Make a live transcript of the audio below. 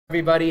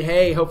Everybody,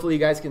 hey, hopefully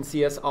you guys can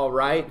see us all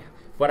right.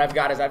 What I've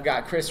got is I've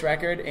got Chris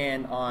Record,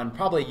 and on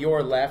probably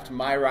your left,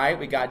 my right,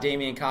 we got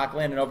Damien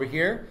Coughlan, and over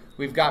here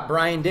we've got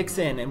Brian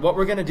Dickson. And what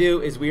we're going to do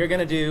is we are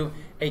going to do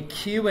a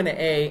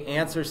Q&A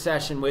answer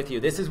session with you.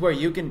 This is where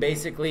you can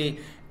basically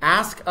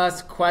ask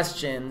us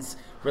questions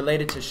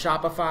related to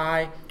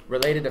Shopify,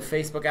 related to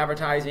Facebook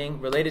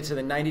advertising, related to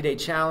the 90-day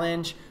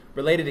challenge,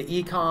 related to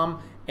eComm,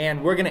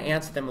 and we're going to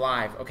answer them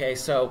live. Okay,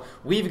 so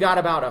we've got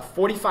about a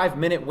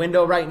 45-minute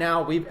window right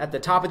now. At the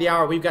top of the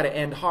hour, we've got to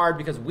end hard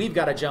because we've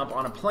got to jump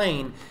on a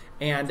plane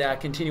and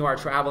continue our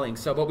traveling.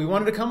 So, but we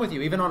wanted to come with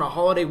you, even on a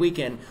holiday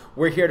weekend.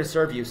 We're here to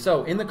serve you.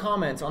 So, in the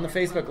comments on the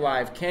Facebook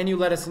Live, can you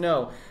let us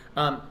know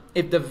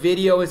if the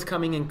video is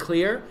coming in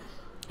clear?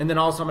 And then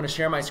also I'm going to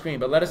share my screen,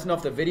 but let us know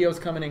if the video is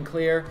coming in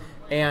clear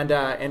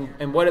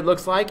and what it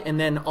looks like. And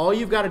then all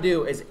you've got to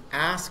do is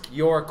ask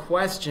your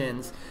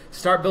questions.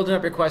 Start building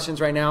up your questions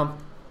right now,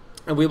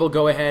 and we will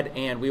go ahead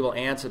and we will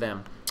answer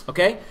them.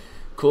 Okay?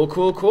 Cool,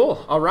 cool,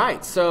 cool. All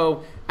right.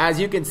 So as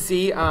you can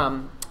see,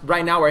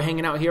 right now we're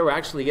hanging out here. We're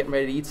actually getting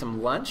ready to eat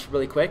some lunch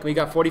really quick. We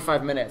got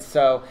 45 minutes.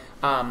 So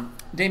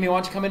Damien, why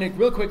don't you come in and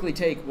real quickly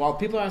while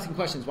people are asking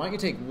questions, why don't you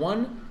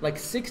take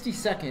 60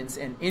 seconds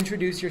and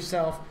introduce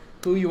yourself,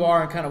 who you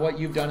are, and kind of what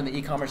you've done in the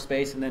e-commerce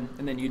space, and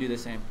then you do the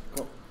same.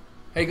 Cool.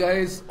 Hey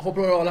guys, hope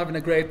you're all having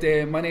a great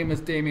day. My name is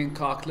Damien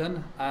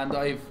Coughlan, and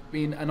I've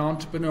been an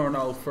entrepreneur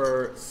now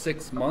for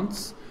 6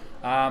 months.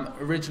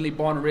 Originally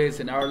born and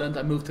raised in Ireland.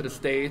 I moved to the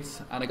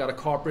States and I got a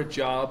corporate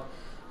job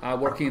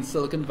working in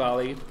Silicon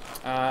Valley.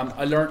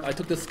 I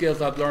took the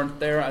skills I've learned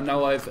there, and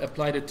now I've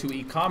applied it to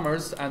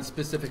e-commerce, and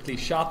specifically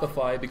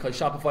Shopify, because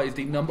Shopify is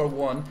the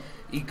 #1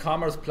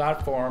 e-commerce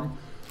platform.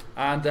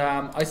 And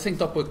I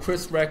synced up with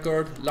Chris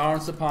Record,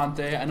 Lawrence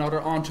Aponte, and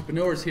other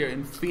entrepreneurs here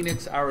in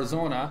Phoenix,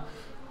 Arizona.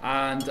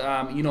 And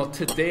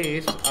to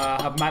date,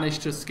 have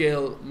managed to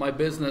scale my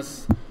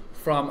business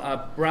from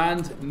a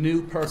brand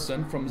new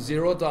person, from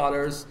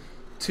 $0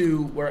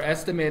 to, we're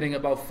estimating,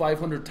 about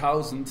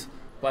 500,000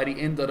 by the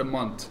end of the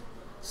month.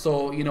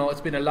 So it's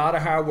been a lot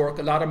of hard work,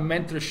 a lot of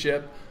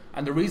mentorship.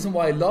 And the reason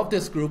why I love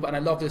this group and I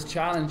love this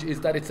challenge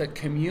is that it's a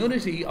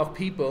community of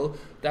people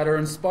that are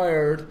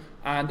inspired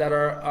and that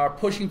are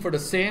pushing for the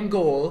same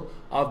goal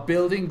of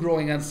building,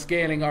 growing, and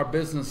scaling our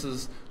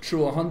businesses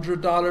through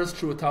 $100,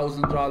 through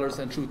 $1,000,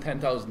 and through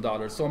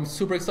 $10,000. So I'm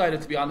super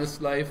excited to be on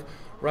this live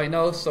right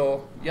now.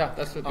 So yeah,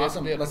 that's what.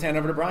 Awesome. Let's hand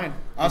over to Brian.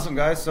 Awesome,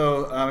 guys.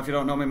 So if you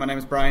don't know me, my name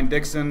is Brian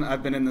Dickson.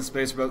 I've been in this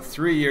space for about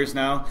 3 years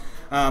now.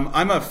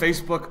 I'm a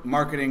Facebook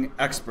marketing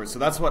expert, so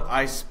that's what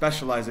I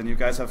specialize in. You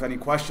guys have any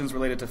questions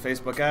related to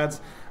Facebook ads,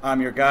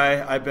 I'm your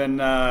guy. I've been,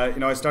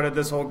 I started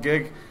this whole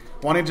gig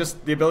wanting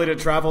just the ability to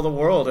travel the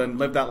world and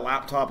live that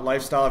laptop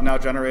lifestyle. I've now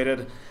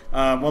generated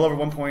well over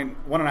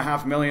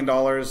 $1.5 million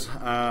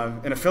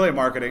in affiliate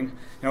marketing,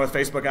 with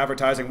Facebook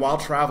advertising while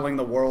traveling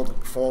the world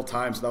full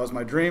time. So that was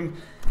my dream,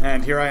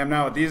 and here I am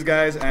now with these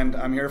guys, and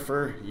I'm here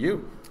for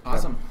you.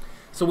 Awesome.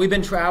 So we've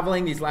been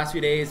traveling these last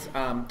few days.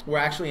 We're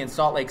actually in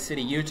Salt Lake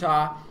City,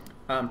 Utah.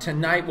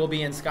 Tonight we'll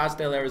be in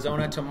Scottsdale,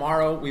 Arizona.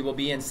 Tomorrow we will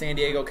be in San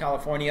Diego,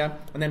 California,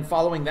 and then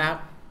following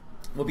that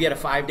we'll be at a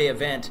 5-day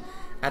event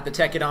at the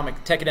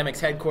Techademics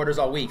headquarters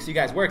all week. So you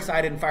guys, we're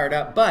excited and fired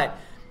up, but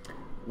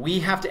we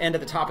have to end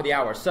at the top of the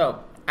hour.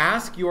 So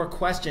ask your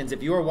questions.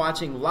 If you are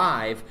watching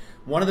live,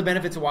 one of the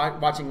benefits of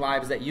watching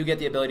live is that you get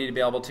the ability to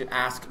be able to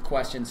ask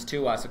questions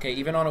to us, okay,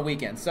 even on a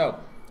weekend. So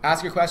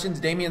ask your questions.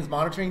 Damien's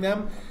monitoring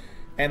them,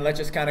 and let's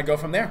just kind of go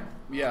from there.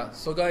 Yeah,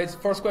 so guys,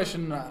 first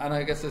question, and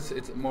I guess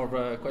it's more of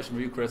a question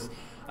for you, Chris.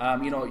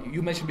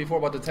 You mentioned before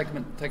about the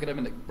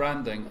Techademic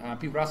branding.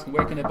 People are asking,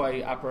 where can they buy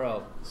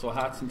apparel? So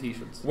hats and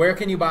t-shirts. Where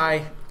can you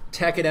buy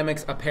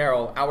Techademics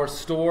apparel? Our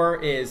store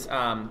is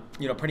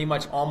pretty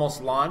much almost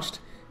launched,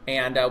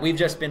 and we've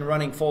just been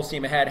running full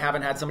steam ahead.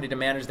 Haven't had somebody to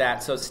manage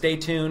that, so stay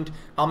tuned.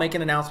 I'll make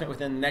an announcement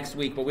within the next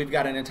week, but we've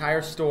got an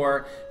entire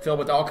store filled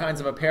with all kinds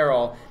of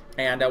apparel,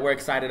 and we're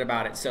excited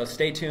about it. So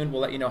stay tuned.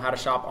 We'll let you know how to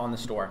shop on the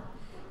store.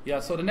 Yeah,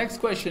 so the next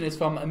question is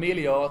from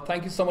Emilio.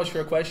 Thank you so much for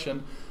your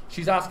question.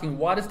 She's asking,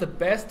 what is the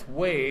best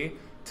way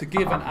to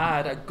give an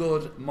ad a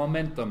good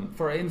momentum?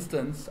 For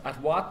instance,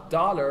 at what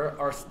dollar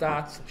or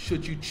stats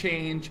should you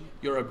change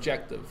your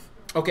objective?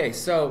 Okay,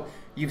 so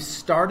you've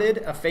started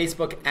a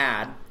Facebook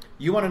ad.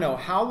 You want to know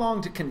how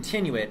long to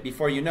continue it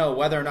before you know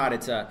whether or not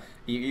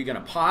you're going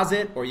to pause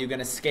it or you're going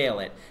to scale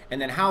it.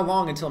 And then how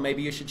long until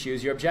maybe you should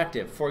choose your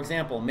objective. For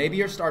example, maybe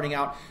you're starting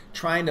out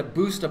trying to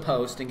boost a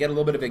post and get a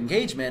little bit of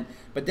engagement,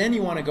 but then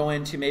you want to go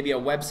into maybe a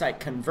website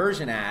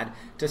conversion ad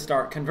to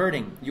start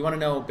converting. You want to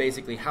know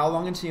basically how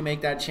long until you make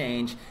that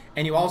change,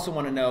 and you also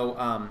want to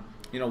know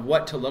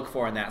what to look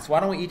for in that. So why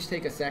don't we each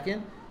take a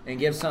second and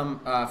give some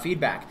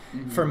feedback.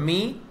 Mm-hmm. For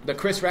me, the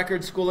Chris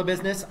Record School of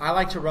Business, I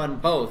like to run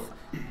both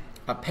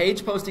a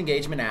page post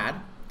engagement ad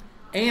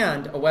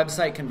and a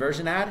website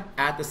conversion ad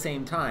at the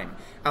same time.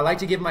 I like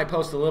to give my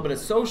post a little bit of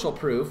social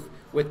proof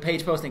with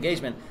page post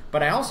engagement,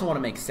 but I also want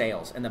to make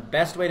sales. And the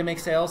best way to make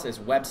sales is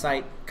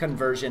website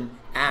conversion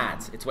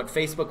ads. It's what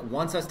Facebook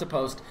wants us to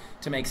post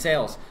to make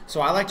sales. So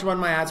I like to run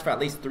my ads for at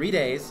least 3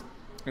 days.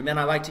 And then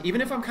I like to,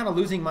 even if I'm kind of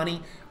losing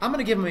money, I'm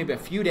going to give them maybe a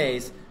few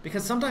days,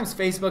 because sometimes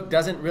Facebook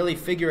doesn't really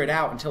figure it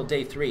out until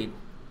day 3.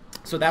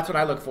 So that's what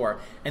I look for.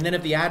 And then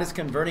if the ad is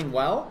converting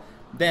well,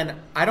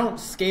 then I don't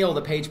scale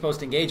the page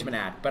post engagement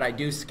ad, but I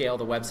do scale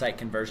the website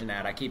conversion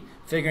ad. I keep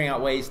figuring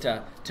out ways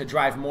to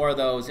drive more of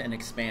those and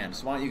expand.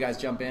 So why don't you guys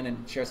jump in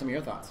and share some of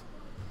your thoughts?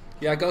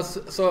 Yeah, Gus,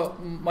 so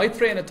my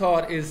train of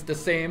thought is the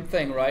same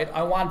thing, right?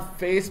 I want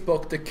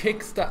Facebook to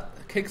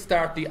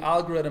kickstart the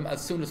algorithm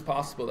as soon as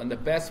possible. And the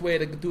best way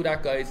to do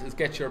that, guys, is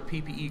get your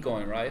PPE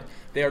going, right?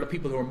 They are the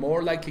people who are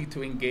more likely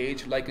to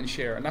engage, like, and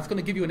share. And that's going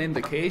to give you an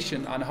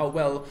indication on how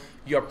well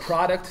your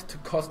product to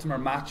customer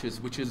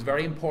matches, which is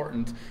very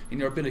important in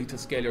your ability to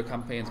scale your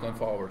campaigns going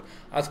forward.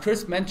 As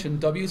Chris mentioned,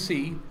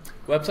 WC,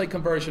 website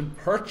conversion,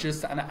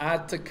 purchase, and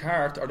add to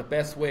cart are the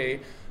best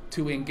way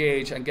to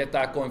engage and get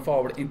that going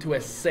forward into a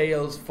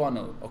sales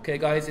funnel. Okay,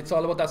 guys, it's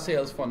all about that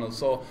sales funnel.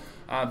 So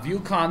view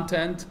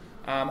content,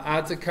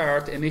 add to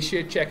cart,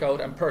 initiate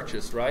checkout, and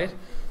purchase, right?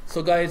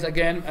 So guys,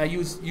 again,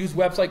 use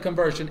website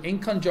conversion in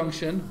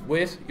conjunction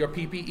with your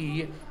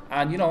PPE,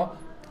 and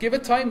give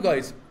it time,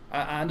 guys.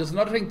 And there's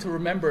another thing to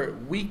remember: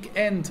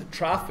 weekend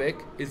traffic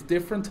is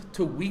different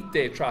to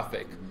weekday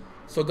traffic.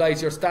 So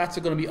guys, your stats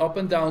are going to be up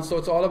and down. So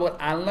it's all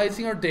about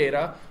analyzing our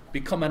data,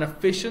 become an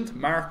efficient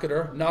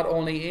marketer, not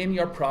only in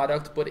your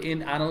product, but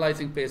in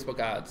analyzing Facebook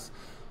ads.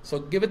 So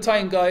give it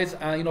time, guys,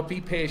 and be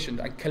patient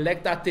and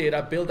collect that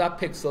data, build that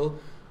pixel,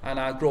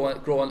 and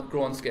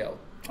grow and scale.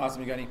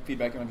 Awesome. You got any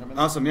feedback you want to jump in?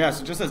 Awesome. Yeah.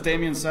 So just as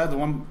Damien said, the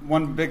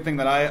one big thing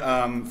that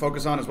I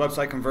focus on is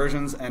website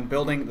conversions and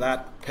building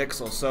that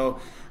pixel. So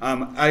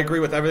I agree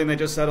with everything they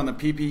just said on the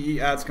PPE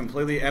ads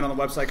completely, and on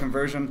the website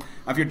conversion.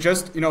 If you're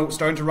just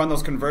starting to run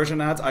those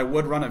conversion ads, I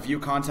would run a view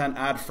content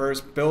ad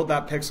first, build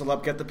that pixel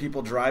up, get the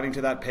people driving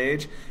to that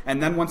page,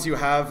 and then once you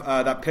have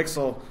that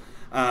pixel,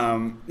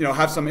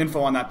 have some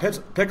info on that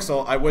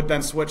pixel, I would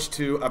then switch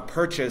to a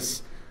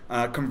purchase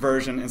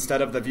conversion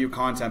instead of the view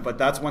content. But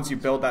that's once you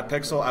build that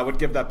pixel. I would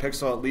give that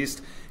pixel at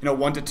least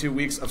 1 to 2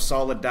 weeks of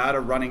solid data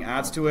running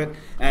ads to it.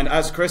 And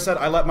as Chris said,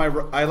 I let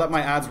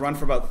my ads run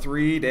for about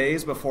 3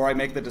 days before I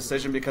make the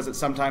decision, because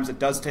sometimes it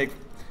does take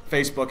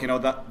Facebook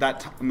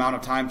that amount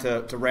of time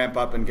to ramp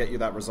up and get you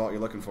that result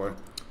you're looking for.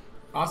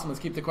 Awesome.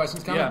 Let's keep the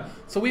questions coming. Yeah.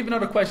 So we have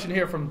another question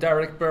here from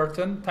Derek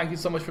Burton. Thank you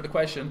so much for the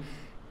question.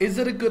 Is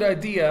it a good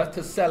idea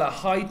to sell a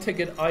high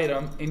ticket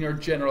item in your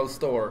general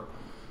store?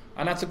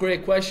 And that's a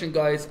great question,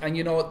 guys. And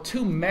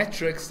 2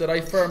 metrics that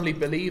I firmly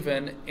believe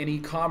in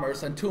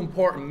e-commerce, and 2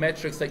 important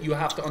metrics that you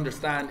have to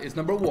understand is,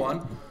 number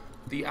 1,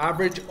 the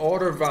average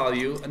order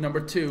value, and number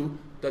 2,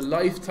 the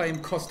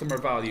lifetime customer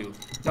value.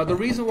 Now, the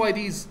reason why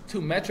these 2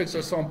 metrics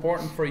are so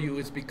important for you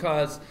is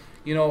because,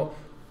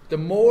 the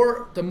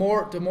more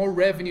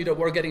revenue that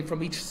we're getting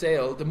from each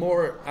sale, the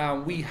more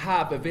we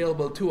have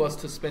available to us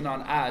to spend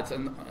on ads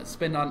and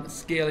spend on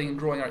scaling and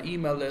growing our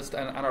email list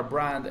and our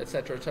brand,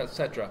 etc.,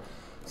 etc.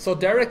 So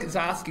Derek is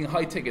asking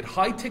high ticket.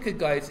 High ticket,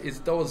 guys, is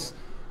those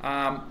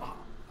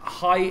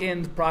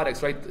high-end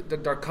products, right?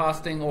 They're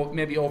costing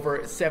maybe over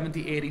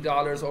 $70,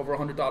 $80, over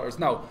 $100.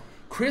 Now,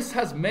 Chris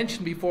has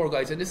mentioned before,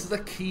 guys, and this is a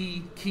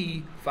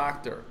key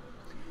factor.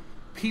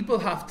 People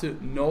have to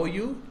know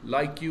you,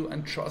 like you,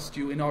 and trust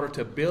you in order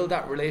to build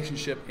that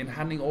relationship in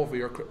handing over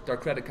their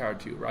credit card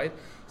to you, right?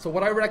 So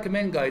what I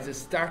recommend, guys, is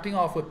starting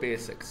off with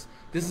basics.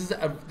 This is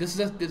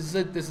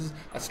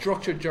a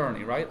structured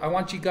journey, right? I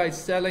want you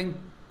guys selling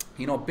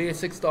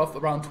basic stuff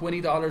around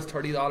 $20,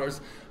 $30,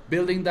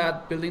 building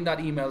that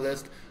email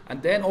list,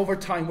 and then over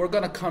time we're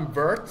going to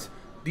convert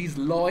these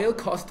loyal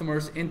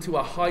customers into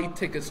a high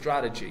ticket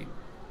strategy.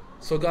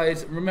 So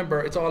guys, remember,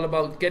 it's all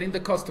about getting the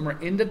customer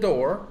in the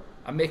door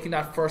and making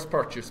that first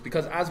purchase,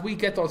 because as we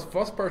get those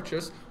first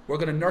purchase, we're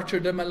going to nurture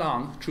them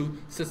along through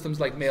systems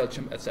like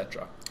MailChimp,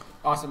 etc.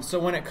 Awesome. So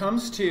when it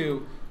comes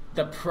to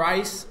the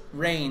price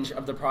range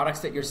of the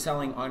products that you're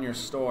selling on your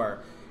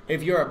store,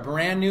 if you're a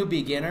brand new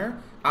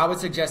beginner, I would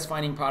suggest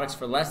finding products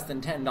for less than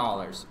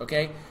 $10,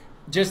 okay?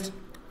 Just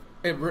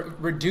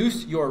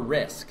reduce your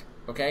risk,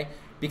 okay?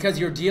 Because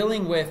you're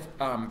dealing with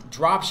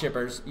drop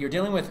shippers, you're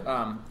dealing with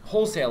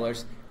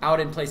wholesalers out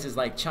in places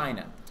like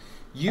China.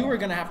 You are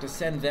gonna have to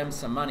send them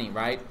some money,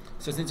 right?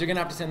 So since you're gonna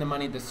have to send the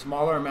money, the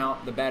smaller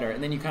amount, the better.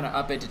 And then you kind of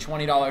up it to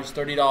 $20,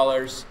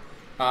 $30,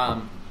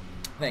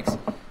 thanks.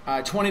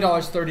 $20,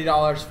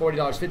 $30,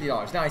 $40,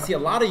 $50. Now I see a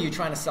lot of you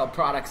trying to sell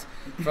products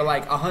for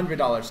like $100,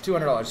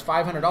 $200,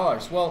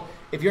 $500. Well,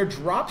 if you're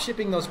drop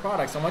shipping those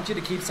products, I want you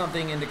to keep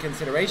something into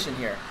consideration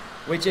here,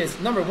 which is,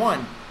 number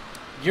 1,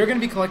 you're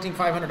going to be collecting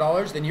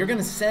 $500, then you're going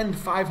to send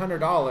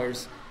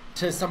 $500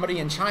 to somebody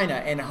in China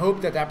and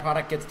hope that that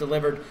product gets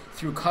delivered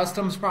through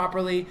customs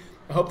properly,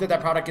 hope that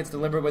that product gets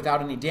delivered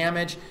without any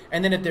damage.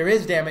 And then if there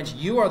is damage,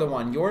 you are the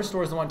one, your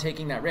store is the one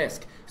taking that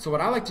risk. So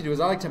what I like to do is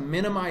I like to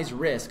minimize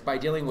risk by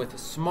dealing with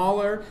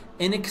smaller,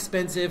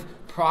 inexpensive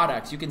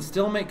products. You can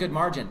still make good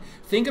margin.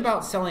 Think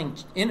about selling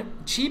in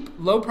cheap,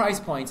 low price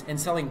points and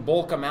selling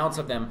bulk amounts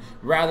of them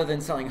rather than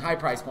selling high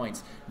price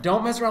points.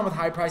 Don't mess around with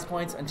high price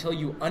points until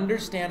you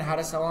understand how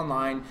to sell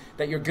online,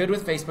 that you're good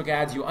with Facebook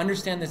ads, you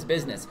understand this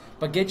business.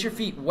 But get your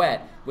feet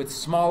wet with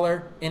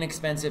smaller,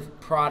 inexpensive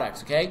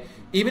products, okay?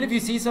 Even if you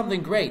see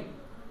something great,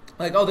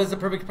 like, oh, this is a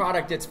perfect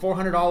product, it's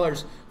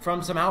 $400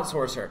 from some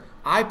outsourcer.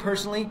 I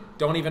personally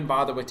don't even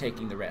bother with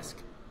taking the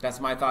risk. That's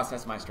my thoughts,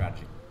 that's my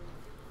strategy.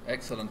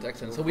 Excellent,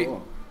 excellent.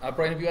 Cool. So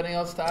Brian, have you anything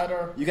else to add?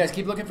 Or? You guys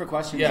keep looking for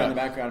questions in the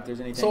background if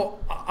there's anything. So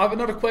I have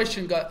another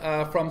question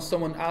from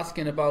someone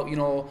asking about,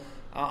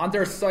 on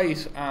their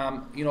site,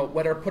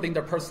 whether putting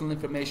their personal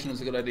information is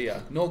a good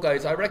idea. No,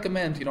 guys, I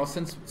recommend,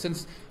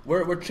 since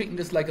we're treating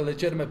this like a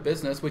legitimate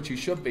business, which you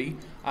should be,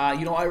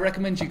 I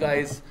recommend you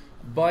guys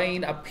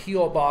buying a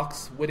PO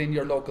box within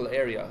your local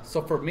area.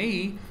 So for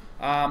me,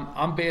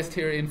 I'm based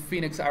here in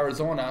Phoenix,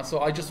 Arizona, so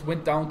I just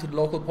went down to the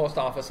local post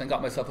office and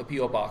got myself a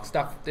PO box.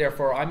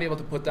 Therefore, I'm able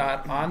to put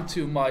that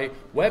onto my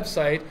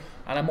website,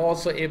 and I'm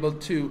also able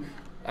to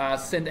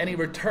send any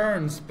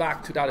returns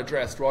back to that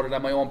address rather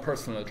than my own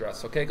personal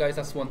address. Okay, guys,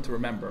 that's one to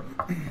remember.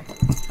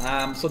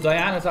 So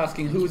Diana's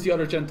asking, who's the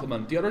other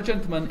gentleman? The other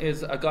gentleman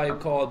is a guy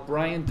called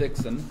Brian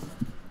Dickson,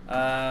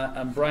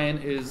 and Brian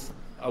is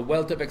a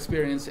wealth of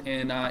experience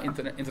in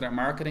internet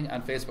marketing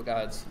and Facebook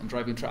ads and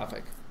driving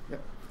traffic.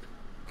 Yep.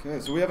 Okay,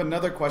 so we have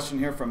another question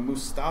here from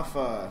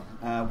Mustafa.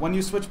 When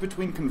you switch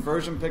between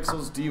conversion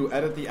pixels, do you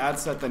edit the ad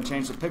set, then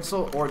change the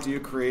pixel, or do you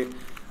create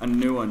a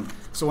new one?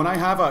 So when I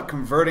have a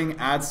converting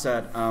ad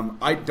set,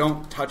 I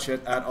don't touch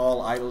it at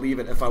all. I leave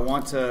it. If I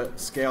want to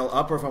scale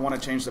up or if I want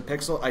to change the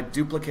pixel, I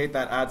duplicate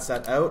that ad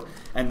set out,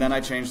 and then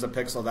I change the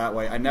pixel that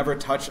way. I never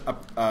touch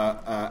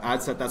a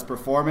ad set that's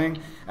performing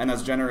and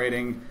that's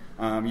generating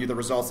you the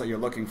results that you're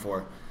looking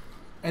for.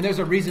 And there's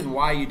a reason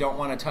why you don't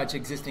want to touch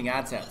existing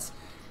ad sets.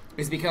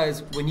 Is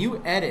because when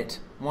you edit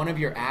one of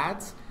your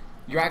ads,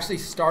 you're actually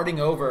starting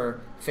over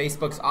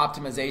Facebook's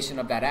optimization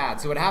of that ad.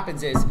 So what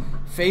happens is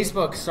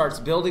Facebook starts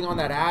building on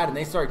that ad and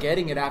they start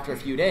getting it after a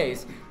few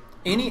days.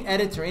 Any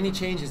edits or any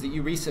changes that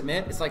you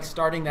resubmit, it's like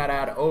starting that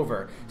ad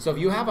over. So if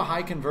you have a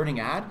high converting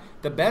ad,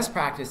 the best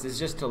practice is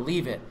just to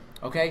leave it.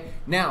 Okay?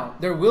 Now,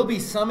 there will be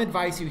some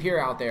advice you hear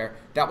out there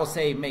that will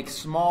say make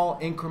small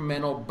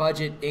incremental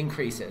budget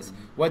increases.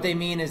 What they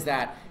mean is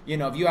that,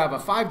 if you have a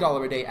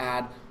 $5 a day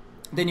ad,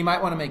 then you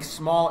might want to make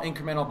small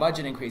incremental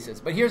budget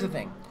increases. But here's the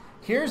thing.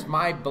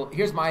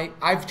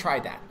 I've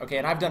tried that, okay,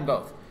 and I've done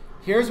both.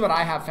 Here's what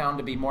I have found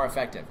to be more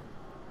effective.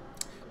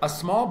 A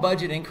small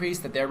budget increase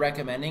that they're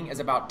recommending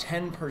is about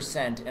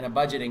 10% in a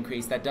budget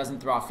increase that doesn't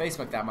throw off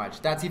Facebook that much.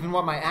 That's even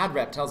what my ad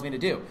rep tells me to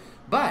do.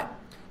 But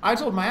I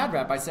told my ad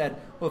rep, I said,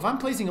 well, if I'm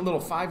placing a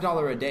little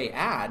 $5 a day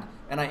ad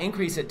and I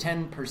increase it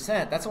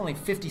 10%, that's only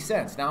 50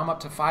 cents. Now I'm up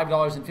to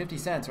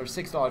 $5.50 or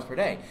 $6 per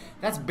day.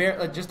 That's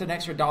just an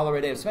extra $1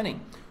 a day of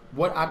spending.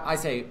 What I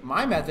say,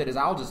 my method is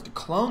I'll just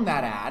clone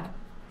that ad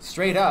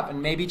straight up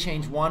and maybe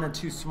change one or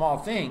two small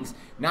things.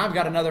 Now I've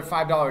got another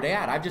 $5 a day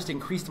ad. I've just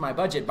increased my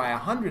budget by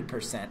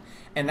 100%,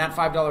 and that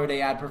 $5 a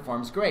day ad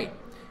performs great.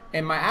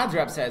 And my ads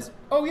rep says,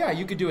 oh yeah,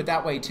 you could do it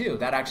that way too.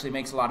 That actually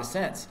makes a lot of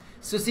sense.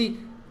 So see,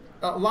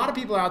 a lot of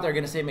people out there are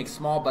going to say make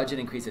small budget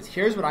increases.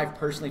 Here's what I've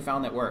personally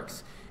found that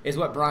works, is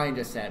what Brian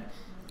just said.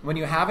 When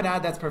you have an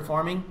ad that's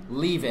performing,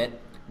 leave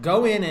it.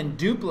 Go in and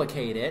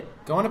duplicate it.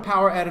 Go into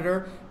Power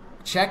Editor,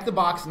 check the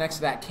box next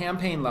to that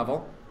campaign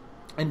level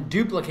and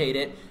duplicate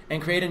it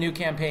and create a new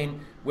campaign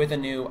with a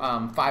new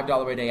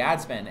 $5 a day ad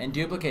spend and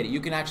duplicate it. You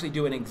can actually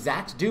do an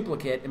exact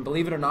duplicate, and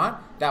believe it or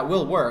not, that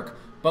will work.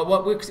 But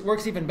what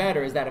works even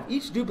better is that if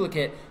each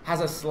duplicate has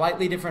a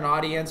slightly different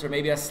audience or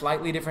maybe a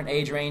slightly different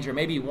age range, or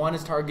maybe one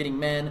is targeting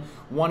men,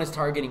 one is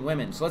targeting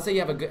women. So let's say you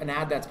have an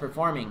ad that's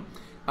performing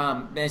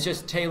and it's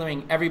just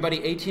tailoring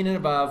everybody 18 and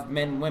above,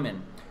 men and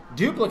women.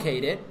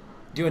 Duplicate it,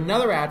 do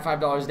another ad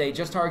 $5 a day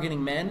just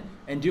targeting men,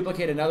 and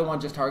duplicate another one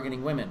just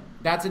targeting women.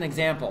 That's an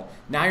example.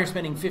 Now you're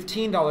spending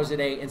 $15 a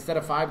day instead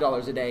of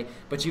 $5 a day,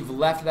 but you've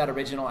left that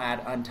original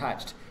ad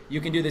untouched. You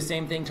can do the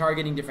same thing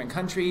targeting different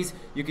countries.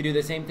 You can do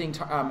the same thing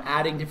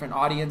adding different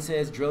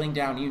audiences, drilling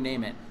down, you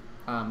name it.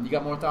 You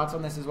got more thoughts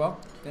on this as well,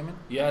 Damien?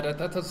 Yeah,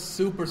 that's a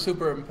super,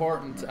 super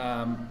important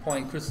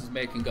point Chris is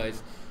making,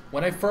 guys.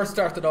 When I first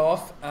started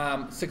off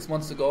 6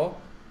 months ago,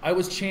 I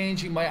was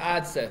changing my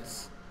ad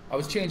sets.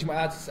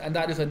 And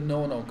that is a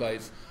no-no,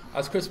 guys.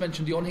 As Chris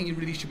mentioned, the only thing you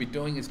really should be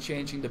doing is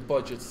changing the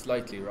budget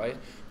slightly, right?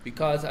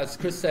 Because as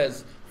Chris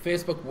says,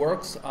 Facebook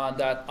works on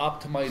that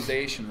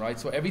optimization, right?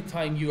 So every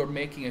time you are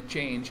making a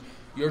change,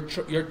 you're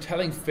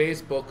telling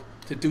Facebook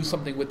to do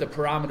something with the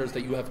parameters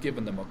that you have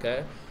given them,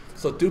 okay?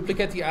 So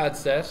duplicate the ad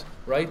set,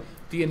 right?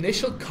 The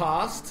initial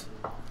cost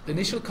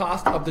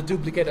of the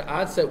duplicated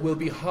ad set will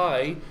be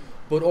high,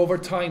 but over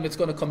time it's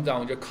going to come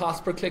down. Your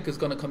cost per click is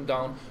going to come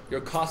down. Your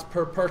cost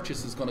per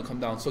purchase is going to come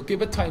down. So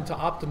give it time to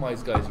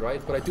optimize, guys,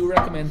 right? But I do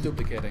recommend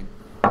duplicating.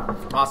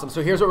 Awesome.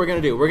 So here's what we're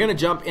going to do. We're going to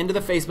jump into the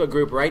Facebook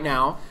group right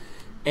now,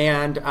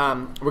 and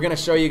we're going to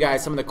show you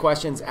guys some of the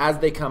questions as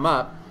they come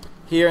up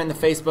here in the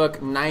Facebook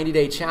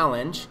 90-day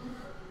challenge.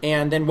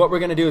 And then what we're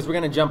going to do is we're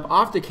going to jump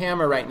off the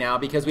camera right now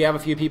because we have a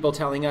few people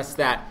telling us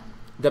that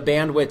the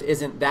bandwidth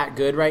isn't that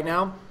good right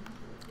now.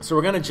 So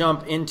we're going to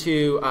jump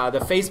into the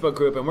Facebook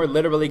group, and we're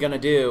literally going to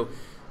do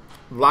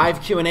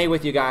live Q&A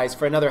with you guys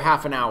for another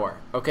half an hour,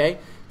 okay?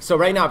 So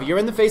right now, if you're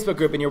in the Facebook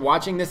group and you're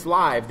watching this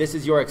live, this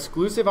is your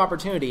exclusive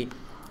opportunity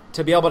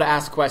to be able to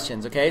ask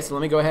questions, okay? So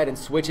let me go ahead and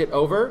switch it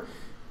over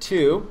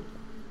to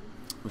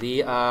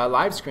the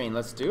live screen.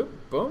 Let's do,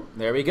 boom,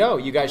 there we go.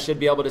 You guys should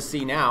be able to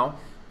see now.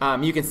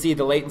 You can see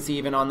the latency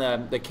even on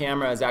the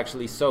camera is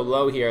actually so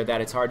low here that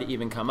it's hard to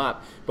even come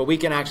up. But we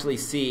can actually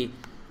see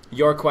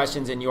your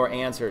questions and your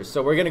answers.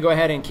 So we're going to go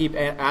ahead and keep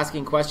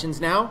asking questions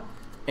now.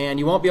 And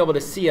you won't be able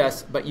to see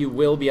us, but you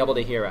will be able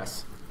to hear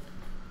us.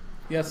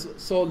 Yes,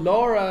 so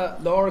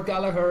Laura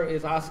Gallagher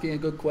is asking a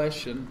good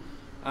question.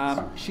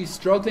 She's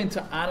struggling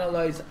to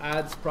analyze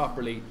ads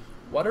properly.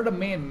 What are the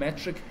main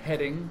metric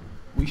heading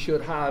we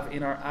should have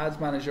in our ads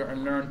manager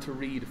and learn to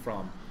read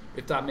from,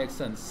 if that makes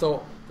sense?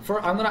 So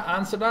I'm going to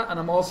answer that, and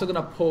I'm also going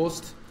to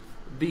post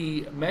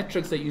the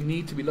metrics that you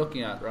need to be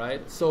looking at,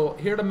 right? So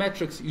here are the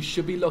metrics you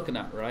should be looking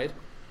at, right?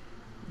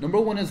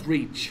 Number one is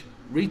reach.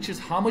 Reach is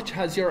how much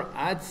has your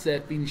ad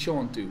set been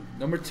shown to.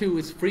 Number two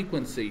is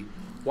frequency.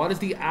 What is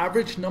the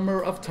average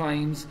number of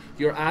times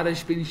your ad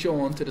has been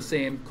shown to the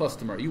same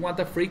customer? You want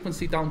the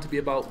frequency down to be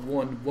about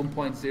 1,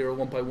 1.0,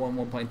 1.1,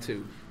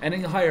 1.2.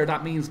 Anything higher,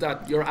 that means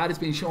that your ad is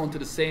being shown to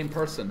the same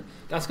person.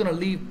 That's going to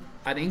leave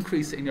an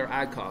increase in your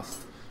ad cost.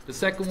 The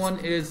second one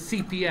is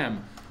CPM.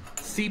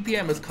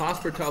 CPM is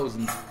cost per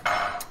thousand.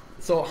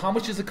 So how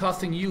much is it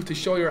costing you to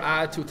show your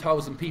ad to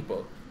 1,000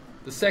 people?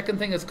 The second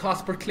thing is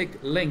cost per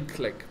click, link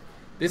click.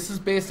 This is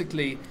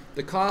basically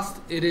the cost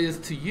it is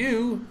to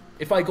you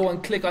if I go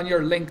and click on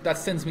your link that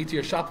sends me to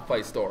your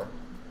Shopify store.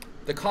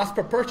 The cost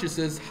per purchase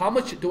is how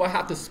much do I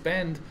have to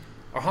spend,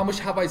 or how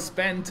much have I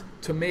spent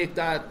to make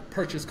that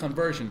purchase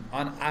conversion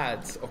on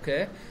ads,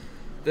 okay?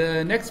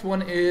 The next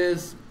one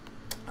is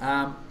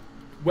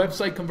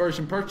website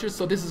conversion purchase.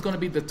 So this is going to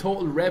be the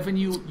total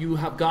revenue you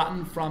have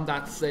gotten from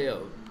that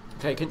sale.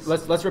 Okay,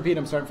 let's repeat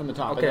them starting from the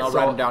top, okay, and I'll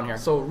write them down here.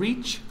 So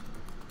reach.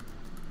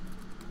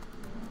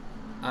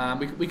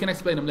 We can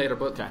explain them later,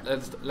 but okay.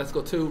 let's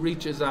go to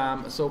reach is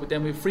so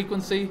then we have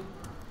frequency,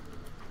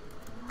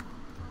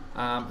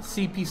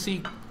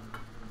 CPC,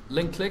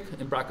 link click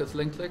in brackets,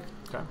 link click,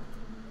 okay,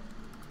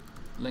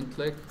 link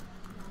click,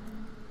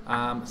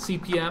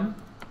 CPM.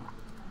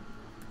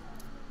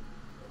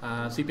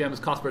 CPM is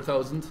cost per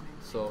thousand,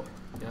 so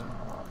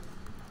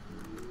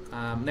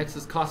yeah. Next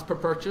is cost per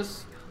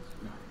purchase.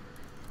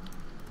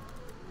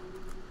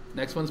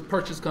 Next one's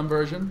purchase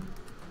conversion.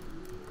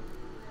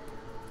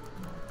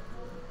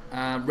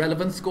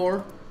 Relevance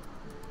score,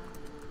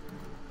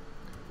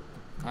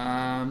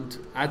 and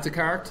add to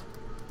cart,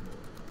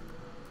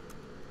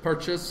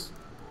 purchase,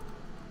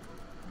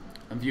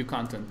 and view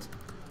content.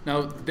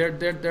 Now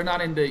they're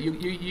not in the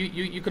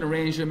you can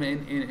arrange them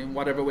in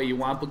whatever way you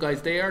want, but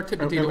guys, they are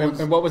typically the ones.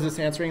 And what was this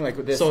answering like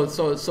with this? So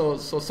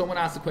someone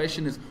asked the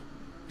question is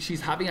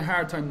she's having a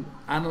hard time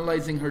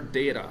analyzing her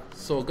data.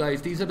 So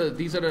guys, these are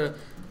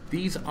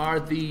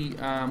the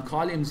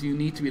columns you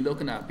need to be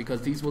looking at,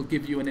 because these will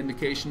give you an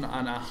indication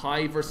on a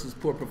high versus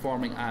poor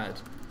performing ad.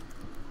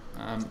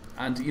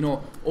 And you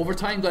know, over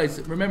time,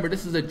 guys, remember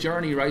this is a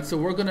journey, right? So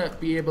we're gonna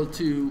be able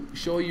to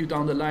show you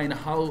down the line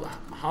how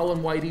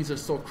and why these are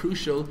so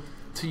crucial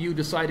to you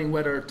deciding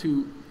whether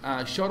to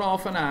shut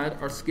off an ad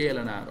or scale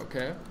an ad.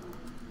 Okay.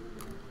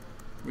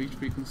 Reach,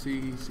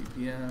 frequency,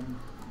 CPM.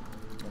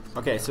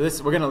 Okay, so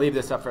we're gonna leave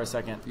this up for a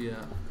second. Yeah.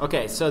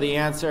 Okay, so the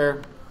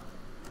answer.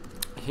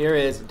 Here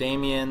is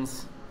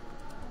Damien's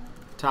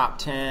top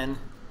 10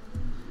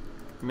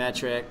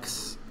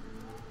 metrics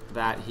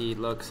that he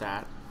looks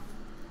at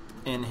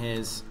in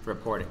his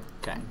reporting.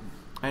 Okay,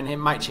 and it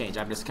might change.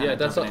 I'm just kind of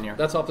jumping in here.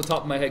 That's off the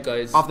top of my head,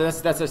 guys.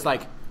 That's just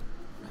like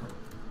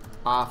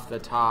off the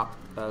top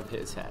of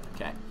his head.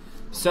 Okay,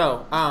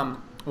 so why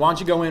don't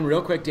you go in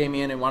real quick,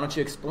 Damien, and why don't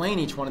you explain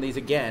each one of these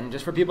again,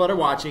 just for people that are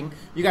watching.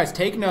 You guys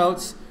take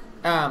notes.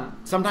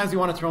 Sometimes we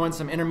want to throw in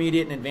some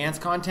intermediate and advanced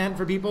content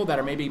for people that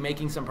are maybe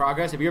making some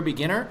progress. If you're a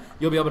beginner,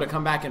 you'll be able to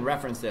come back and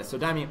reference this. So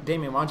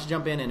Damien, why don't you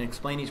jump in and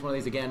explain each one of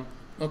these again?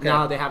 Okay.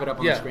 Now they have it up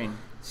on the screen.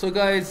 So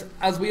guys,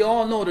 as we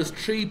all know, there's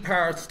 3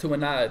 parts to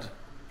an ad.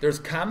 There's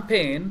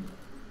campaign,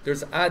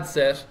 there's ad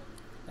set,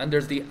 and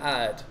there's the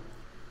ad.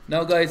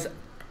 Now guys,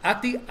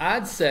 at the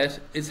ad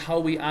set is how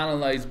we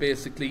analyze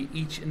basically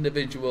each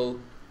individual,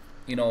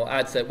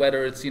 ad set,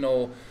 whether it's,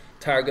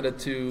 targeted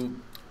to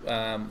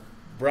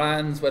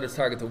brands, whether it's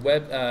targeted to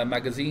web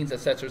magazines,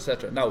 etc.,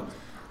 etc. Now,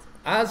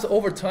 as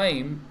over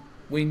time,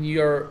 when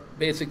you're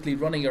basically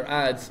running your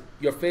ads,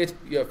 your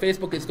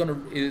Facebook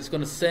is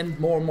gonna send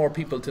more and more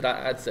people to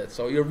that ad set.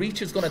 So your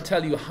reach is gonna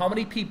tell you how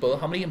many people,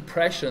 how many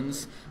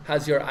impressions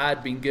has your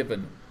ad been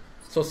given.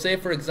 So say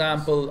for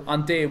example,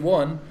 on day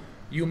 1,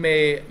 you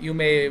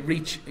may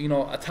reach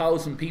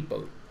 1,000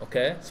 people.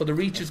 Okay, so the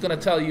reach is going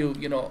to tell you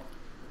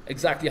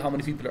exactly how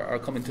many people are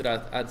coming to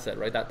that ad set,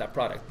 right? That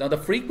product. Now the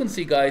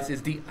frequency, guys,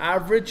 is the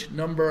average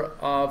number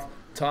of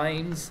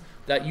times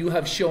that you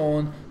have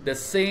shown the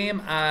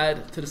same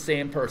ad to the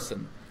same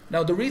person.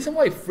 Now the reason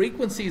why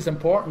frequency is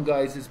important,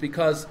 guys, is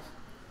because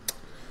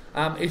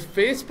if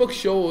Facebook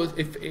shows,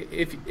 if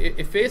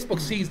Facebook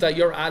sees that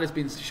your ad is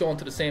being shown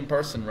to the same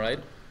person, right,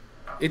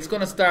 it's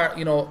going to start,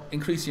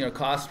 increasing your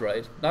cost,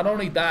 right? Not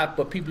only that,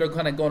 but people are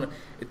kind of going.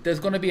 There's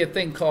going to be a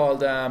thing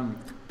called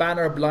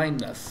banner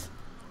blindness.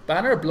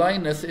 Banner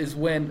blindness is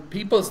when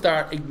people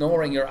start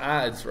ignoring your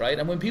ads, right?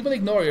 And when people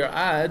ignore your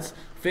ads,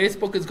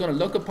 Facebook is going to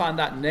look upon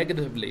that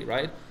negatively,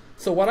 right?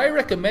 So what I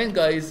recommend,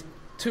 guys,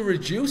 to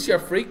reduce your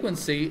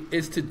frequency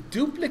is to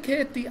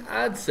duplicate the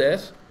ad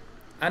set.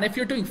 And if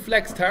you're doing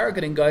flex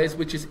targeting, guys,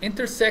 which is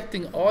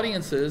intersecting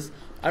audiences,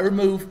 I would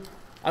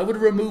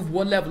remove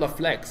one level of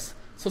flex.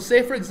 So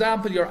say, for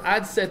example, your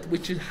ad set,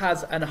 which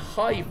has a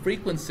high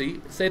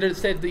frequency, say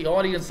the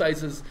audience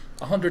size is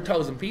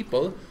 100,000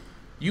 people,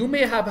 you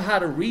may have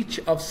had a reach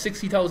of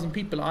 60,000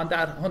 people on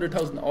that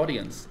 100,000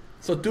 audience.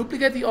 So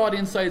duplicate the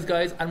audience size,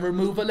 guys, and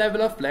remove a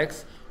level of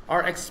flex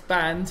or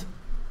expand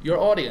your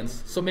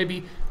audience. So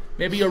maybe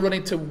you're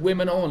running to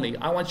women only.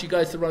 I want you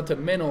guys to run to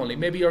men only.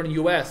 Maybe you're in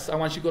the US. I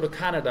want you to go to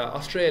Canada,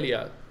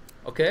 Australia.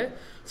 Okay?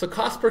 So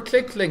cost per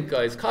click link,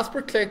 guys. Cost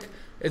per click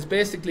is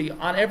basically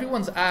on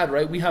everyone's ad,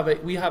 right? We have a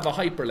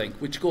hyperlink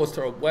which goes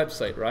to our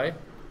website, right?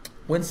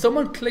 When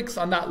someone clicks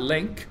on that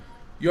link,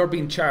 you're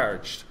being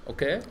charged.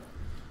 Okay?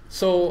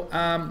 So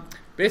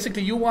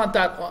basically you want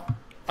that.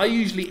 I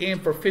usually aim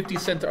for 50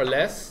 cents or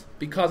less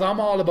because I'm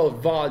all about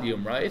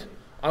volume, right?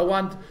 I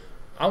want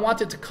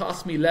it to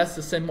cost me less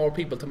to send more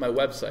people to my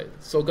website.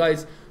 So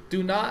guys,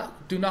 do not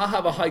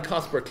have a high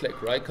cost per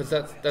click, right? Because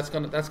that's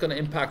gonna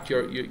impact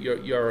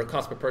your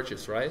cost per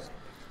purchase, right?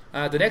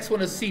 The next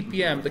one is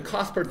CPM, the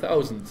cost per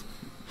thousand.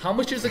 How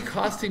much is it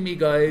costing me,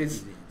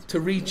 guys, to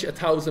reach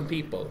 1,000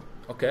 people?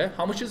 Okay,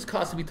 how much is it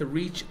costing me to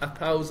reach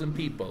 1,000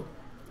 people?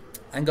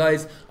 And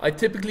guys, I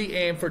typically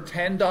aim for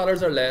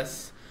 $10 or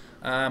less.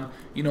 On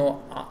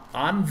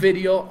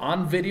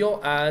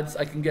video ads,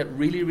 I can get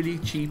really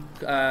cheap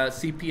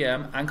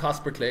CPM and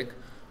cost per click.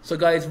 So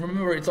guys,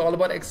 remember, it's all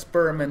about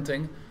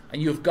experimenting,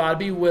 and you've got to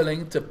be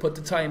willing to put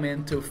the time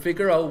in to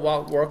figure out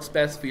what works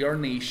best for your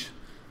niche,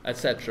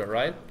 etc.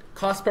 Right?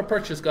 Cost per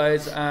purchase,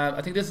 guys.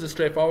 I think this is a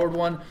straightforward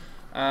one.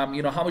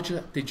 How much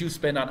did you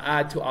spend on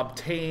ad to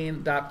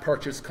obtain that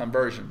purchase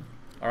conversion?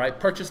 All right,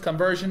 purchase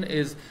conversion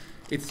is.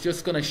 It's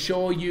just going to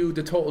show you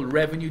the total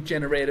revenue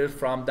generated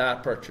from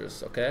that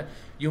purchase. Okay,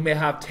 you may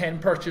have 10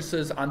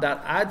 purchases on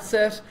that ad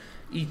set.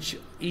 Each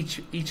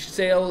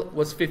sale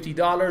was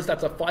 $50.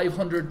 That's a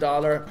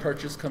 $500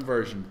 purchase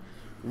conversion.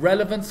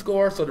 Relevant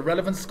score. So the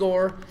relevant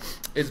score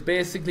is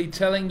basically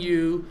telling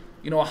you,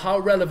 how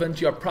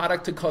relevant your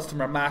product to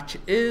customer match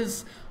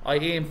is. I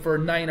aim for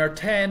 9 or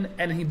 10.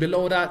 Anything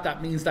below that,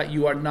 that means that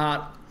you are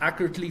not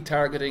accurately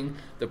targeting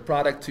the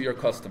product to your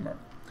customer.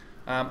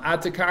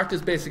 Add to cart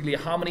is basically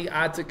how many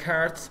add to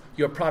carts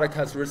your product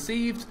has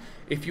received.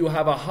 If you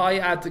have a high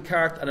add to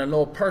cart and a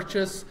low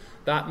purchase,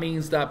 that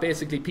means that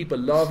basically people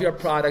love your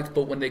product,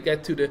 but when they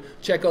get to the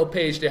checkout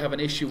page, they have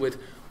an issue with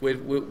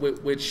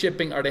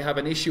shipping, or they have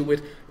an issue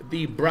with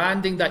the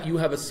branding that you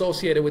have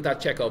associated with that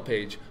checkout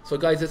page. So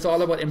guys, it's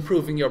all about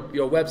improving your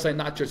website,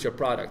 not just your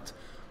product.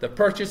 The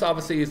purchase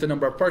obviously is the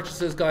number of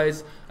purchases,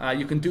 guys.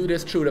 You can do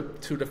this through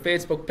the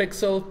Facebook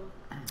pixel.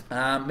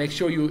 Make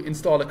sure you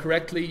install it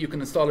correctly. You can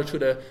install it through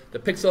the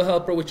Pixel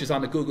Helper, which is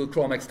on the Google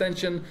Chrome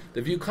extension.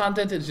 The view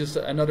content is just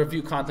another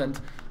view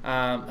content.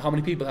 How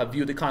many people have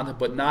viewed the content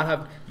but not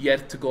have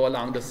yet to go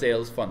along the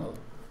sales funnel?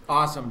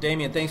 Awesome,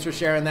 Damien. Thanks for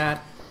sharing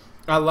that.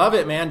 I love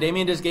it, man.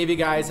 Damien just gave you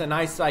guys a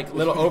nice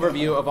little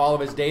overview of all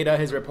of his data,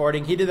 his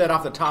reporting. He did that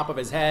off the top of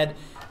his head.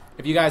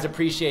 If you guys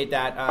appreciate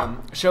that,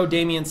 show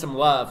Damien some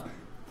love.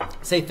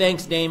 Say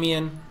thanks,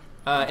 Damien,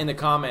 in the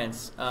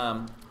comments.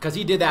 Because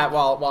he did that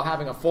while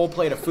having a full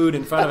plate of food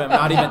in front of him,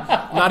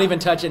 not even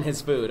touching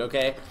his food.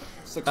 Okay.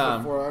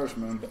 6'4"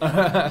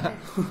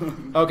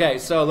 Irishman. Okay,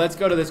 so let's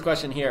go to this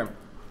question here.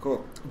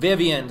 Cool.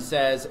 Vivian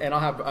says, and I'll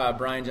have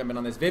Brian jump in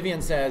on this.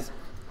 Vivian says,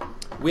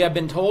 we have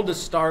been told to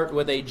start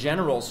with a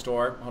general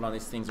store. Hold on,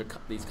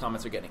 these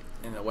comments are getting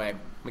in the way.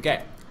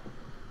 Okay.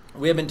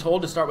 We have been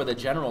told to start with a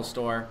general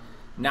store.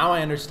 Now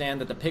I understand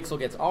that the pixel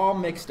gets all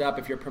mixed up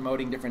if you're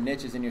promoting different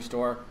niches in your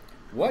store.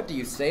 What do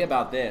you say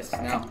about this?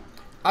 Now,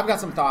 I've got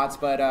some thoughts,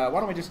 but why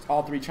don't we just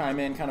all three chime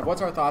in? Kind of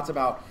what's our thoughts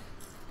about,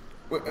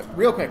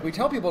 real quick, we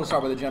tell people to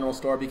start with a general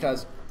store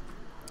because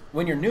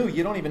when you're new,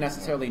 you don't even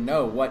necessarily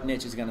know what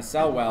niche is going to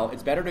sell well.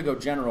 It's better to go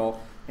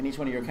general, and each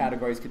one of your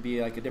categories could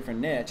be like a different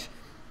niche,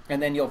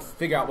 and then you'll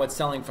figure out what's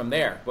selling from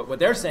there. But what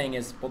they're saying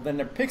is, well, then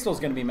their pixel's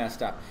going to be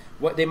messed up.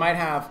 They might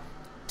have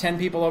 10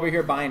 people over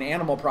here buying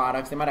animal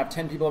products. They might have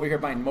 10 people over here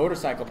buying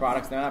motorcycle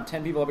products. They might have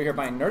 10 people over here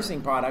buying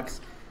nursing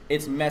products.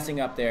 It's messing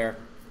up their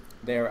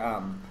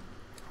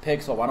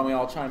pixel. Why don't we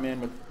all chime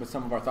in with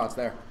some of our thoughts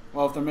there?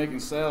 Well, if they're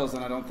making sales,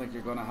 then I don't think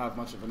you're going to have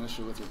much of an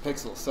issue with your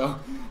pixels. So,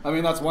 I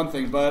mean, that's one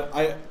thing. But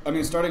I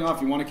mean, starting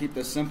off, you want to keep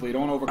this simple. You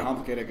don't want to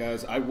overcomplicate it,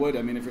 guys. I would.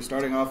 I mean, if you're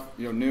starting off,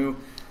 new,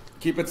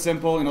 keep it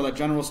simple. That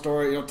general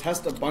store.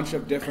 Test a bunch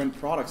of different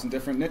products and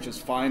different niches.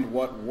 Find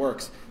what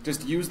works.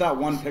 Just use that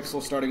one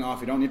pixel starting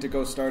off. You don't need to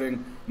go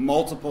starting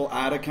multiple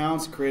ad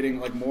accounts, creating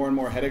like more and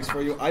more headaches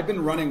for you. I've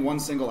been running one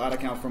single ad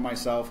account for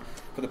myself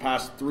for the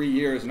past 3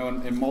 years.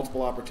 In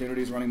multiple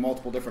opportunities, running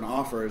multiple different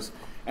offers.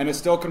 And it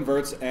still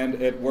converts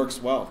and it works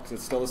well because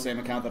it's still the same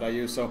account that I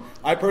use. So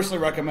I personally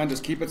recommend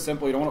just keep it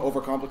simple. You don't want to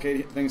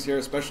overcomplicate things here,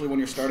 especially when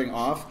you're starting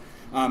off.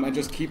 And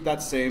just keep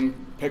that same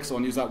pixel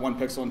and use that one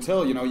pixel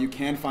until you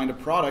can find a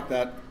product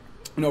that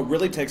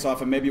really takes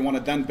off, and maybe you want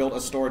to then build a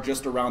store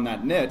just around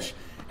that niche,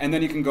 and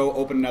then you can go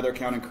open another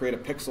account and create a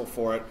pixel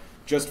for it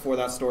just for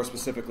that store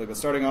specifically. But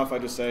starting off, I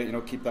just say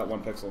keep that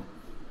one pixel.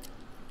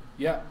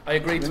 Yeah, I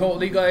agree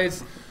totally,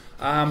 guys.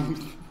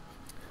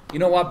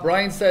 What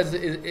Brian says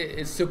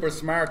is super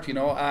smart.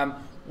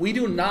 We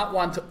do not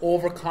want to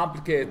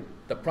overcomplicate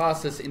the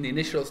process in the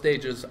initial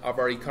stages of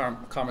our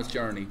e-commerce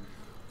journey.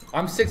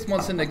 I'm 6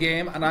 months in the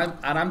game, and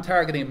I'm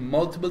targeting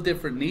multiple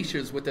different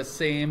niches with the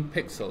same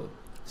pixel.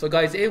 So,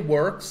 guys, it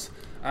works.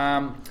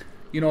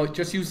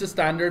 Just use the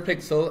standard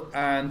pixel,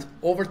 and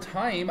over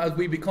time, as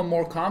we become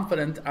more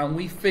confident and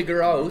we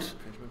figure out,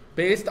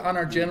 based on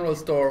our general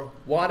store,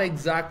 what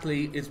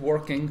exactly is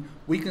working,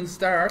 we can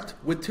start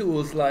with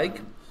tools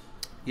like.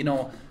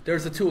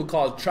 There's a tool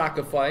called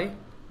Trackify,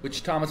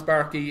 which Thomas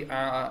Barkey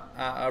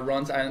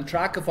runs, and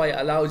Trackify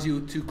allows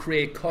you to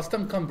create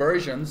custom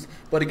conversions.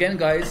 But again,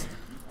 guys,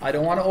 I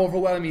don't want to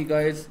overwhelm you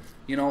guys.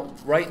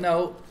 Right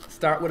now,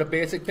 start with a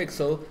basic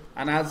pixel,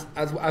 and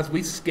as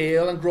we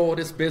scale and grow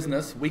this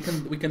business, we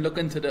can look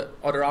into the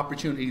other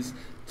opportunities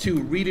to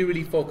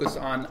really focus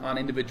on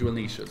individual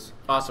niches.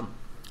 Awesome.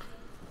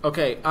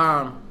 Okay.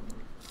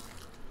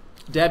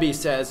 Debbie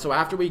says, so